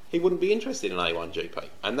 he wouldn't be interested in A1GP.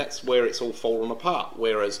 And that's where it's all fallen apart.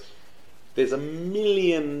 Whereas there's a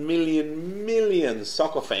million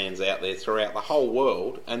soccer fans out there throughout the whole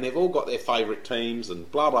world, and they've all got their favourite teams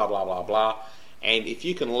and blah, blah, blah, blah, blah. And if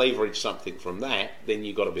you can leverage something from that, then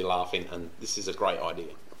you've got to be laughing, and this is a great idea.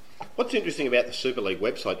 What's interesting about the Super League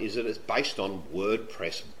website is that it's based on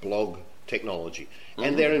WordPress blog technology,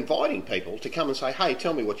 and they're inviting people to come and say, "Hey,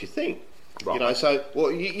 tell me what you think." Right.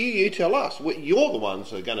 You tell us. You're the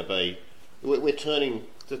ones who are going to be. We're turning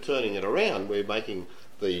it around. We're making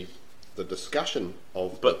the discussion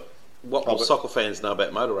of. But what will soccer fans know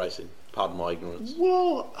about motor racing? Pardon my ignorance.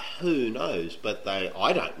 Well, who knows? But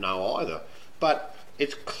I don't know either. But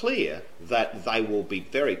it's clear that they will be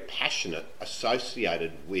very passionate,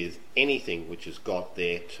 associated with anything which has got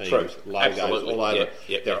their team's logos all over.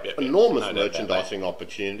 There are enormous merchandising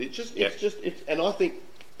opportunities. And I think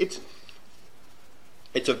it's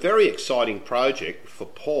a very exciting project for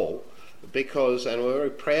Paul, because, and we're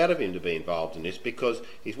very proud of him to be involved in this, because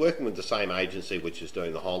he's working with the same agency which is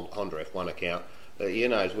doing the Honda F1 account.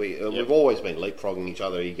 We've always been leapfrogging each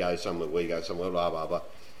other. He goes somewhere, we go somewhere, blah blah blah.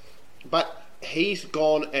 But he's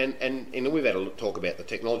gone and we've had a talk about the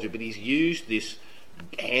technology, but he's used this,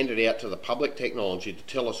 handed out to the public technology to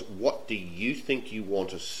tell us what do you think you want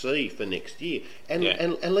to see for next year, and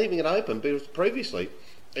leaving it open, because previously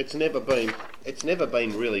it's never been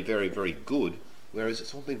really very, very good, whereas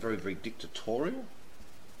it's all been very, very dictatorial.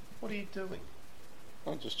 What are you doing?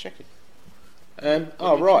 I'm just checking.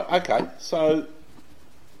 Right, okay. So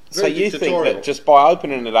So Very you think dictatorial. that just by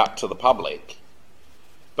opening it up to the public,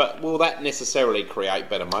 but will that necessarily create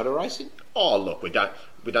better motor racing? Oh, look, we don't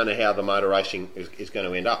know how the motor racing is going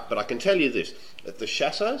to end up, but I can tell you this: that the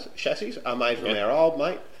chassis are made from Yep. our old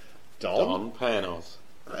mate Don Panos.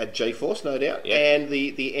 at G-Force, no doubt, Yep. and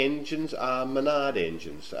the engines are Menard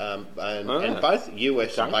engines, and both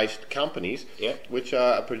US-based companies, Yep. which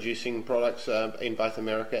are producing products in both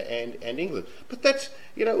America and England. But that's,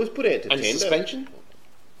 it was put out to And tender. suspension?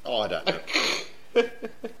 Oh, I don't know.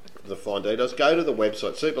 The fine details. Go to the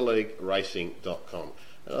website superleagueracing.com,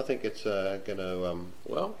 and I think it's going to.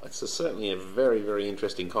 Well, it's certainly a very, very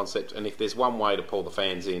interesting concept. And if there's one way to pull the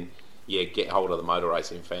fans in, get hold of the motor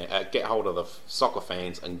racing get hold of the soccer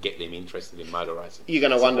fans and get them interested in motor racing. You're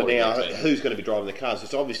going to wonder Supporting now their team. who's going to be driving the cars.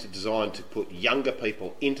 It's obviously designed to put younger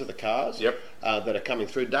people into the cars Yep. that are coming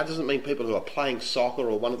through. That doesn't mean people who are playing soccer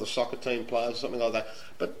or one of the soccer team players or something like that.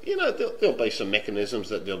 But, there'll be some mechanisms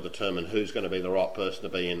that they'll determine who's going to be the right person to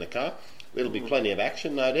be in the car. It'll be plenty of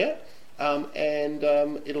action, no doubt. And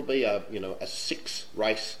it'll be a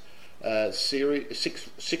 6-race series,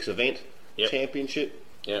 six event Yep. championship.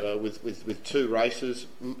 Yep. With 2 races,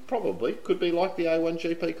 probably could be like the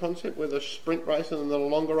A1GP concept, with a sprint race and then a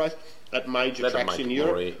longer race at major That'll tracks make in it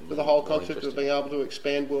Europe, more with the whole more concept of interesting. being able to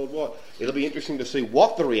expand worldwide. It'll be interesting to see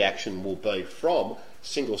what the reaction will be from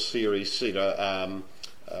single series seater,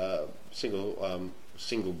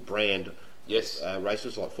 single brand Yes.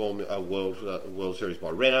 races like World Series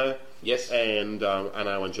by Renault, Yes. and an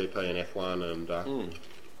A1GP and F1 and.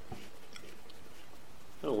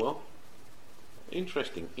 Oh, well.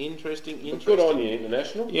 Interesting. Good on you,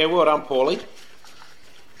 International. Yeah, well done, Paulie.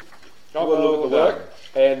 I've got a look at the work,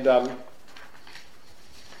 and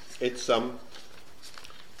It's done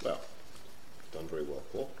very well,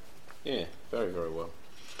 Paul. Yeah, very, very well.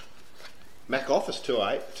 Mac Office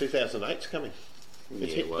 2008's coming.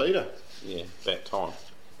 It's hit well, beta. Yeah, about time.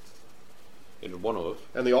 It'd want to have.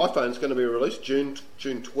 And the iPhone's going to be released June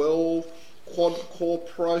 12. Quad-core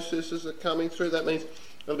processors are coming through. That means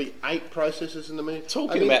there'll be 8 processors in the minute.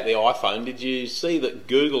 Talking about the iPhone, did you see that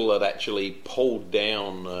Google had actually pulled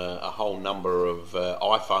down a whole number of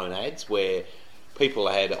iPhone ads where people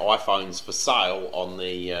had iPhones for sale on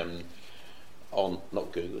the on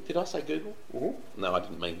not Google? Did I say Google? Mm-hmm. No, I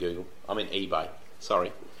didn't mean Google. I mean eBay.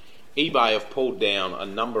 Sorry, eBay have pulled down a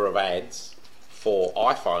number of ads for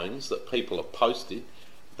iPhones that people have posted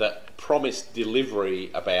that promised delivery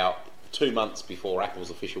about 2 months before Apple's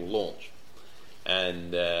official launch.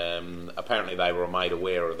 And apparently they were made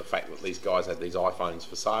aware of the fact that these guys had these iPhones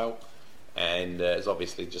for sale, and it's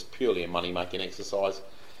obviously just purely a money-making exercise.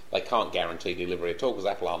 They can't guarantee delivery at all because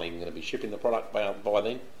Apple aren't even going to be shipping the product by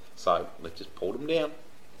then, so they just pulled them down,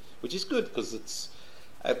 which is good because it's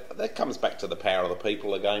that comes back to the power of the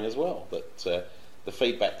people again as well, that the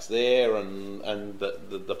feedback's there and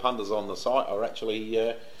the punters on the site are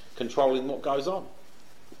actually controlling what goes on.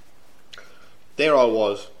 There I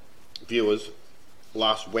was, viewers,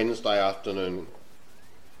 last Wednesday afternoon.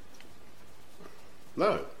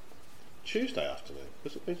 No, Tuesday afternoon.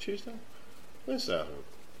 Was it been Tuesday? Wednesday afternoon.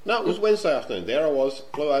 No, it was Wednesday afternoon. There I was,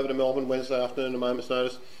 flew over to Melbourne Wednesday afternoon, a moment's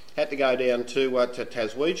notice. Had to go down to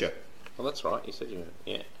Taswegia. Well, that's right. You said you were,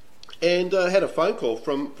 yeah. And had a phone call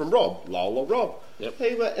from Rob, Lola Rob. Yep.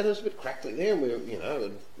 And it was a bit crackly there, and we were,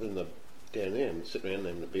 down there and sitting around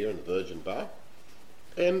having a beer in the Virgin Bar.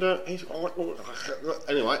 And he's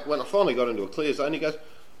anyway, when I finally got into a clear zone, he goes,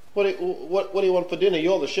 "What do you want for dinner?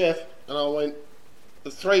 You're the chef." And I went,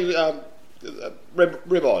 "The 3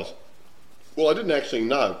 ribeyes." Well, I didn't actually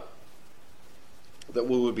know that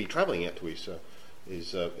we would be travelling out to his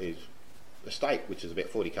estate, which is about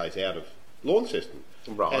 40 k's out of Launceston.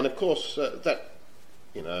 Right. And of course, that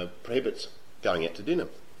prohibits going out to dinner.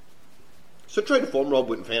 So true to form, Rob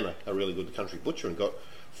went and found a really good country butcher and got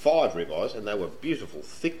 5 ribeyes, and they were beautiful,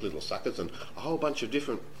 thick little suckers, and a whole bunch of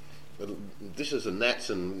different dishes and nats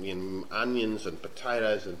and onions and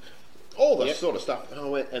potatoes and all that sort of stuff. And I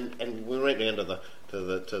went and we went down to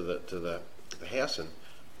the house, and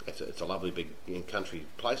it's a lovely big country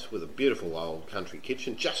place with a beautiful old country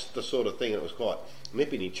kitchen, just the sort of thing. It was quite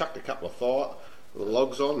nippy. And he chucked a couple of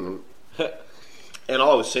logs on, and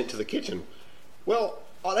I was sent to the kitchen. Well,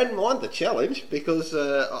 I didn't mind the challenge because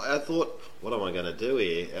I thought, what am I going to do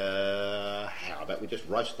here? How about we just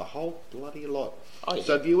roast the whole bloody lot? Oh, yeah.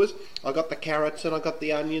 So, viewers, I got the carrots and I got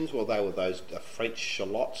the onions. Well, they were those French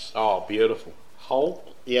shallots. Oh, beautiful. Whole?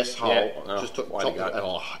 Yes, whole. Yeah. Oh, Just took way to top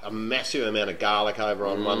go. a massive amount of garlic over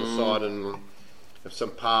on one side, and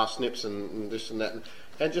some parsnips and this and that,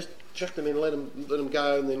 and just chucked them in, let them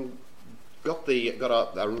go, and then got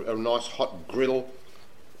a nice hot griddle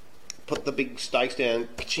put the big steaks down,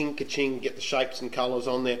 ka-ching, ka-ching, get the shapes and colours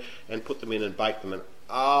on there, and put them in and bake them. And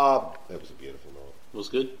that was a beautiful night. It was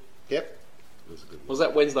good. Yep, it was a good night. Was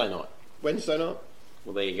that Wednesday night? Wednesday night?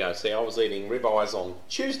 Well, there you go. See, I was eating ribeyes on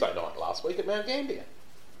Tuesday night last week at Mount Gambier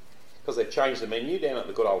because they've changed the menu down at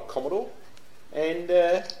the good old Commodore, and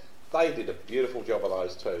they did a beautiful job of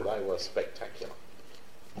those too. They were spectacular.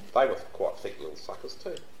 They were quite thick little suckers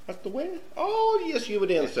too. At the where? Oh, yes, you were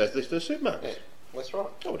down the south list of the supermarkets. Yeah, that's right.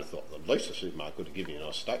 I would have thought at least the supermarket would have given you a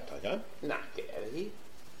nice steak take home. Nah, get out of here.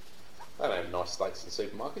 They don't have nice steaks in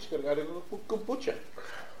supermarkets. You've got to go to a good butcher.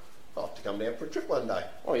 I'll have to come down for a trip one day.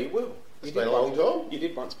 Oh, you will. It's been a long time. You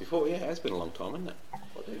did once before, yeah. It has been a long time, hasn't it?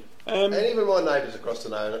 I do. Um, And even my neighbours across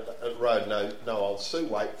the road know old Sue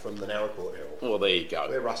Waite from the Narracourt Herald, well, there you go.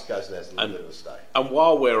 where Russ goes and has a little bit of a stay. And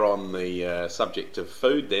while we're on the subject of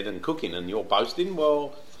food then and cooking and you're boasting,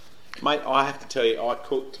 well, mate, I have to tell you, I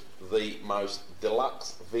cooked the most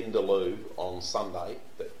deluxe vindaloo on Sunday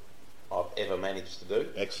that I've ever managed to do.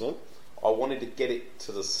 Excellent. I wanted to get it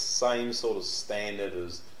to the same sort of standard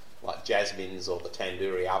as like Jasmine's or the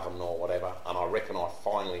tandoori oven or whatever, and I reckon I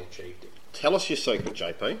finally achieved it. Tell us your secret,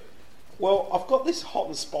 JP. Well, I've got this hot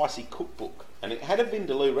and spicy cookbook, and it had a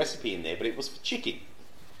vindaloo recipe in there, but it was for chicken.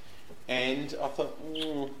 And I thought,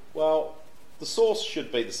 well, the sauce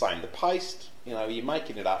should be the same. The paste, you know, you're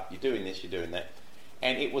making it up, you're doing this, you're doing that.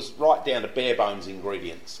 And it was right down to bare bones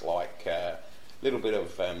ingredients, like a little bit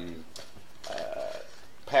of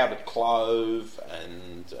powdered clove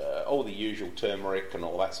and all the usual turmeric and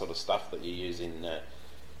all that sort of stuff that you use in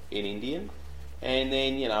Indian. And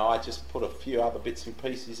then, you know, I just put a few other bits and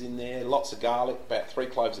pieces in there, lots of garlic, about 3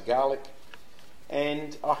 cloves of garlic.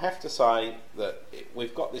 And I have to say that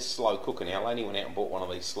we've got this slow cooker now. Laney went out and bought one of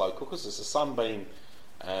these slow cookers. It's a Sunbeam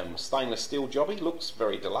stainless steel jobby. Looks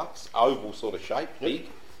very deluxe, oval sort of shape, big.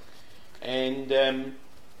 And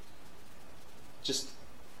just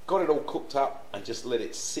got it all cooked up and just let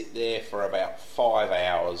it sit there for about 5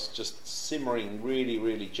 hours, just simmering really,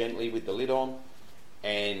 really gently with the lid on,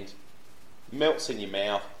 and melts in your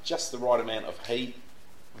mouth, just the right amount of heat,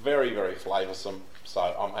 very, very flavoursome. So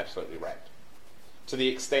I'm absolutely wrapped. To the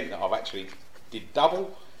extent that I've actually did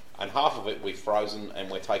double, and half of it we've frozen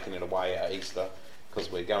and we're taking it away at Easter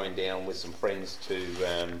because we're going down with some friends to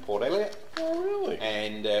Port Elliot. Oh, really?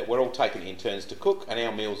 And we're all taking it in turns to cook, and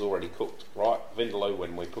our meal's already cooked, right? Vindaloo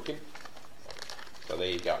when we're cooking. So there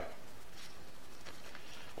you go.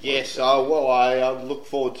 Yes. Well, I look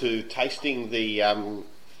forward to tasting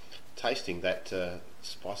that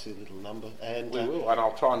spicy little number. And We will, and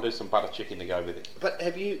I'll try and do some butter chicken to go with it. But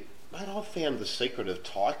have you, mate? I've found the secret of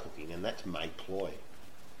Thai cooking, and that's May Ploy.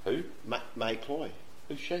 Who? May Ploy.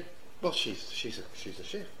 Who's she? Well, she's a chef. She's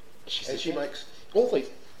And a she chef? makes all these.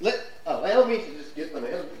 Allow me to just get them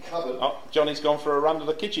out of the cupboard. Oh, Johnny's gone for a run to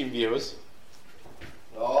the kitchen, viewers.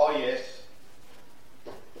 Oh, yes.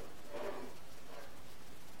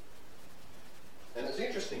 And it's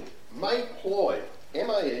interesting. May Ploy.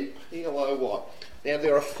 Maeploy. Now,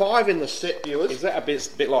 there are 5 in the set, viewers. Is that a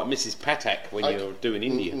bit like Mrs. Patak when you're doing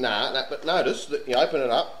Indian? Nah, but notice that you open it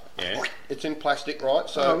up. Yeah. It's in plastic, right?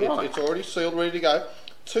 So Oh, right. It's already sealed, ready to go.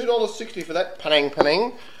 $2.60 for that.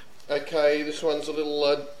 Panang. Okay, this one's a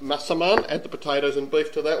little massaman. Add the potatoes and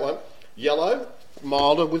beef to that one. Yellow,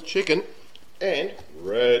 milder with chicken, and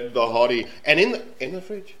red the hottie. And in the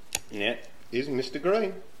fridge Yeah. is Mr.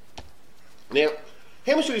 Green. Now,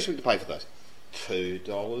 how much do you expect to pay for those?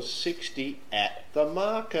 $2.60 at the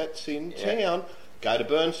markets in Yeah. town. Go to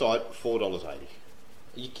Burnside, $4.80.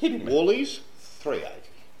 Are you kidding me? Woolies, $3.80.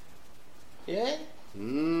 Yeah.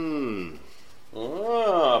 Mmm.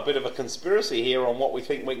 Oh, a bit of a conspiracy here on what we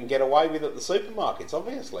think we can get away with at the supermarkets,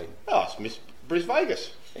 obviously. Oh, it's Miss Bris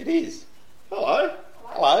Vegas. It is. Hello.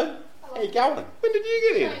 Hello. How you going? When did you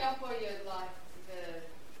get in? Showing off all your, like,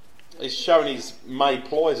 the... He's showing his May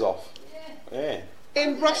ploys off. Yeah. Yeah.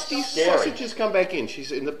 And Rusty's Scary. sausages come back in.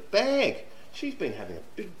 She's in the bag. She's been having a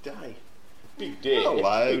big day. Big deer.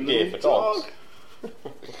 Hello, Big deer for little dogs. dog.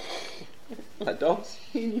 No dogs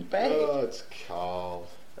in your bag. Oh, it's cold.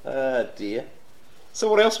 Oh dear. So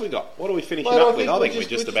what else we got? What are we finishing Well, up with? I think we're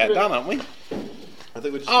just about done, aren't we? I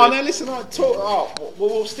think we're just. Oh, now listen.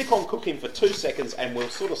 We'll stick on cooking for 2 seconds, and we'll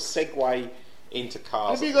sort of segue into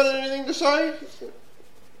cars. Have you got anything to say?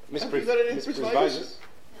 Miss have Bris you got anything Miss to Bris say? Vegas?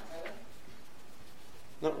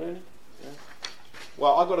 Not really. No.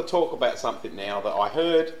 Well, I've got to talk about something now that I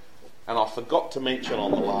heard, and I forgot to mention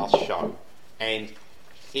on the last show, and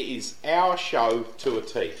it is our show to a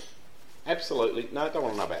T. Absolutely. No, don't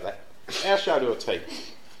want to know about that. Our show to a T.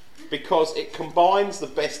 Because it combines the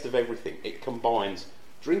best of everything. It combines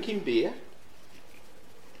drinking beer,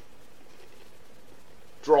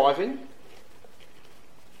 driving,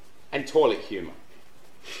 and toilet humour.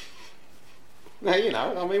 Now, you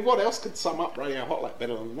know, I mean, what else could sum up Radio Hot Lap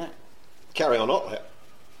better than that? Carry on, Hot Lap.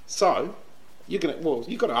 So, you've got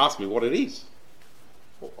to ask me what it is.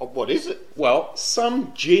 What is it? Well,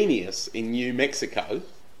 some genius in New Mexico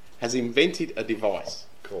has invented a device.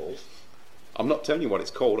 Called? I'm not telling you what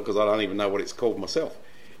it's called because I don't even know what it's called myself.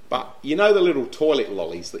 But you know the little toilet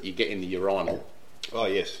lollies that you get in the urinal? Oh,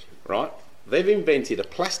 yes. Right? They've invented a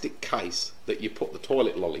plastic case that you put the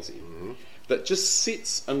toilet lollies in that just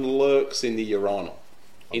sits and lurks in the urinal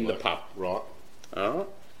in the pub. Right. Alright?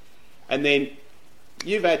 And then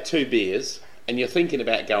you've had 2 beers and you're thinking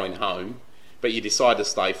about going home, but you decide to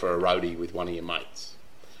stay for a roadie with one of your mates.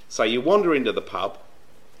 So you wander into the pub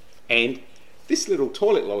and this little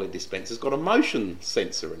toilet lolly dispenser's got a motion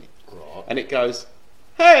sensor in it. Right. And it goes,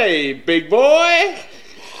 "Hey, big boy!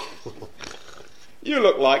 You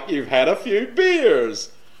look like you've had a few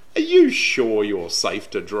beers. Are you sure you're safe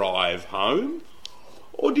to drive home?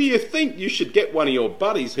 Or do you think you should get one of your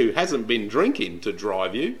buddies who hasn't been drinking to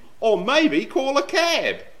drive you? Or maybe call a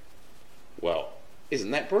cab?" Well,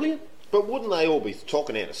 isn't that brilliant? But wouldn't they all be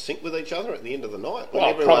talking out of sync with each other at the end of the night? When Well,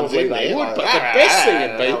 everyone's probably in they there, would, like, but the best thing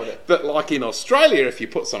would be that, like in Australia, if you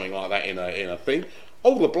put something like that in a thing,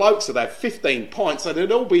 all the blokes would have 15 pints, so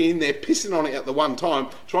they'd all be in there pissing on it at the one time,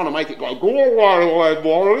 trying to make it go,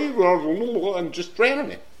 and just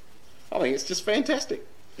drowning it. I think it's just fantastic.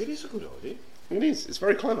 It is a good idea. It is. It's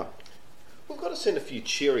very clever. We've got to send a few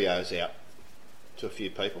Cheerios out to a few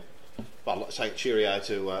people. Well, let's say cheerio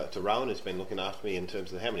to Rowan, who's been looking after me in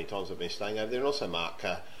terms of how many times I've been staying over there, and also Mark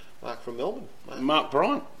from Melbourne. Mark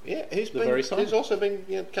Bryant. Yeah, very same. he's also been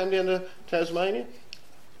come down to Tasmania,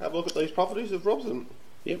 have a look at these properties of Robson.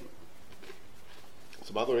 Yep.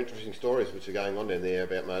 Some other interesting stories which are going on down there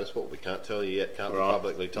about motorsport. We can't tell you yet, can't be Right.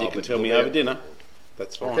 publicly told. You can but tell you'll me be over able- dinner.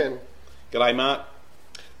 That's fine. I can. G'day, Mark.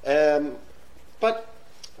 But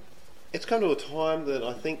it's come to a time that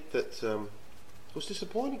I think that was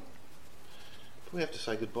disappointing. We have to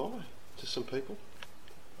say goodbye to some people.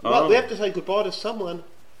 Well, we have to say goodbye to someone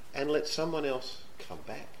and let someone else come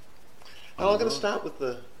back. And I'm going to start with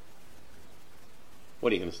the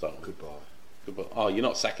What are you going to start with? goodbye. Goodbye. Oh, you're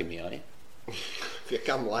not sacking me, are you? If you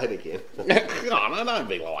come late again. No, don't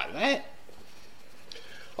be like that.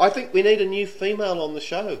 I think we need a new female on the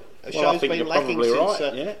show. The Well, I show's think been you're lacking probably since,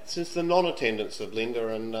 right, yeah. since the non-attendance of Linda,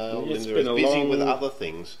 and it's Linda been is a busy long- with other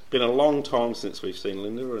things. Been a long time since we've seen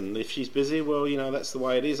Linda, and if she's busy, well, you know, that's the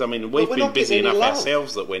way it is. I mean, we've we're been not busy getting any enough love.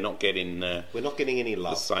 ourselves that we're not getting We're not getting any the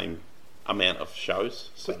love. same amount of shows.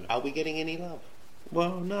 So. Are we getting any love?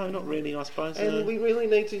 Well, no, not really, I suppose. And we really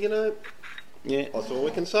need to, Yeah. that's all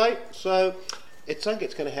we can say. So, I think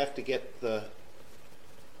it's going to have to get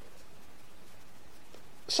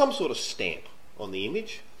some sort of stamp on the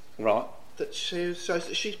image Right. that shows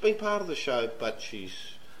that she's been part of the show, but she's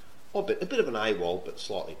a bit of an AWOL, but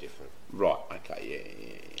slightly different. Right, okay,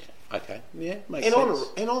 yeah. Okay, yeah, makes And sense.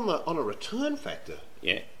 on a return factor,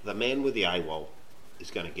 Yeah. the man with the AWOL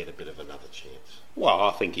is going to get a bit of another chance. Well,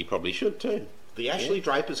 I think he probably should too. The Ashley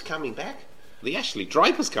Draper's coming back. The Ashley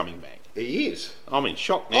Draper's coming back. He is. I'm in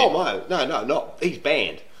shock now. Oh no, not he's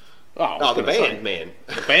banned. Oh, I was No, the gonna say, band man.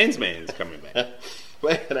 The band's man is coming back.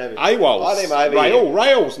 AWOL's. AWOL's.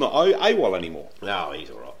 Rail's not AWOL anymore. No, he's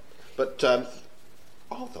all right. But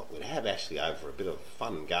I thought we'd have Ashley over for a bit of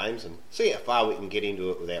fun and games and see how far we can get into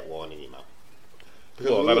it without winding him up.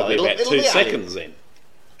 Because Well, that'll be about it'll 2 be seconds then.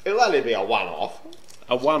 It'll only be a one-off.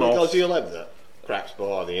 A one-off. Because you'll have the craps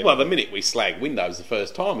by the end. Well, the minute we slag Windows the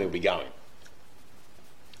first time, he'll be going.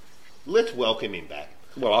 Let's welcome him back.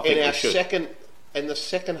 Well, I think in we our should. in the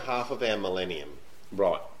second half of our millennium,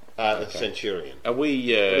 Right. the Centurion. Are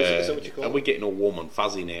we? Is that what you call are it? we getting all warm and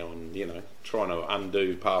fuzzy now, and trying to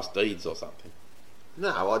undo past deeds or something?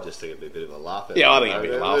 No, I just think it'd be a bit of a laugh. At Yeah, I it, think it'd be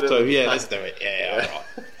a bit laugh of too. a Yeah, fun. let's do it. Yeah, all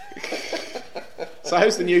right. So,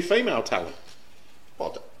 who's the new female talent?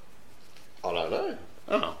 What? I don't know.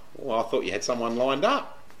 Oh, well, I thought you had someone lined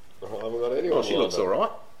up. I haven't got anyone. Well, she looks all right.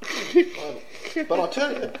 But I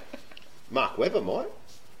tell you, Mark Webber might.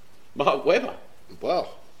 Mark Webber.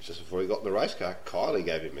 Well, just before he got in the race car, Kylie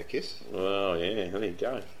gave him a kiss. Oh, yeah, there you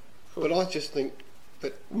go. But I just think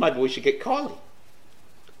that. Maybe we should get Kylie.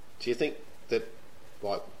 Do you think that,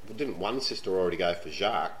 like, didn't one sister already go for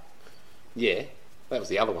Jacques? Yeah, that was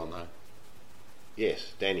the other one though.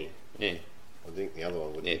 Yes, Danny. Yeah, I think the other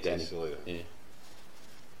one would yeah, be Danny. silly. Yeah.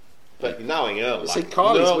 But knowing her luck, See,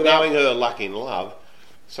 Kylie's without- knowing her luck in love,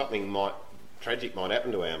 something tragic might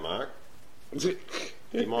happen to our Mark.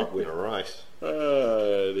 He might win a race.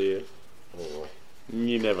 Oh dear. Oh.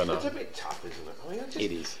 You never know. It's a bit tough, isn't it? I mean,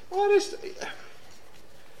 It is. I just,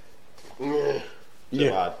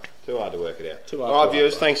 Too hard. Too hard to work it out. Too hard All to right,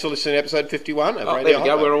 viewers, work. thanks for listening to episode 51 of Oh, Radio there we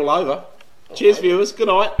go. Hotline. We're all over. Cheers, viewers. Good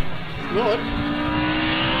night. Right.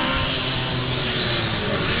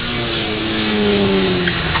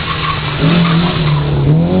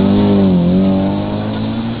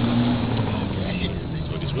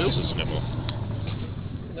 These wheels are no more.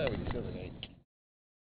 No, we can still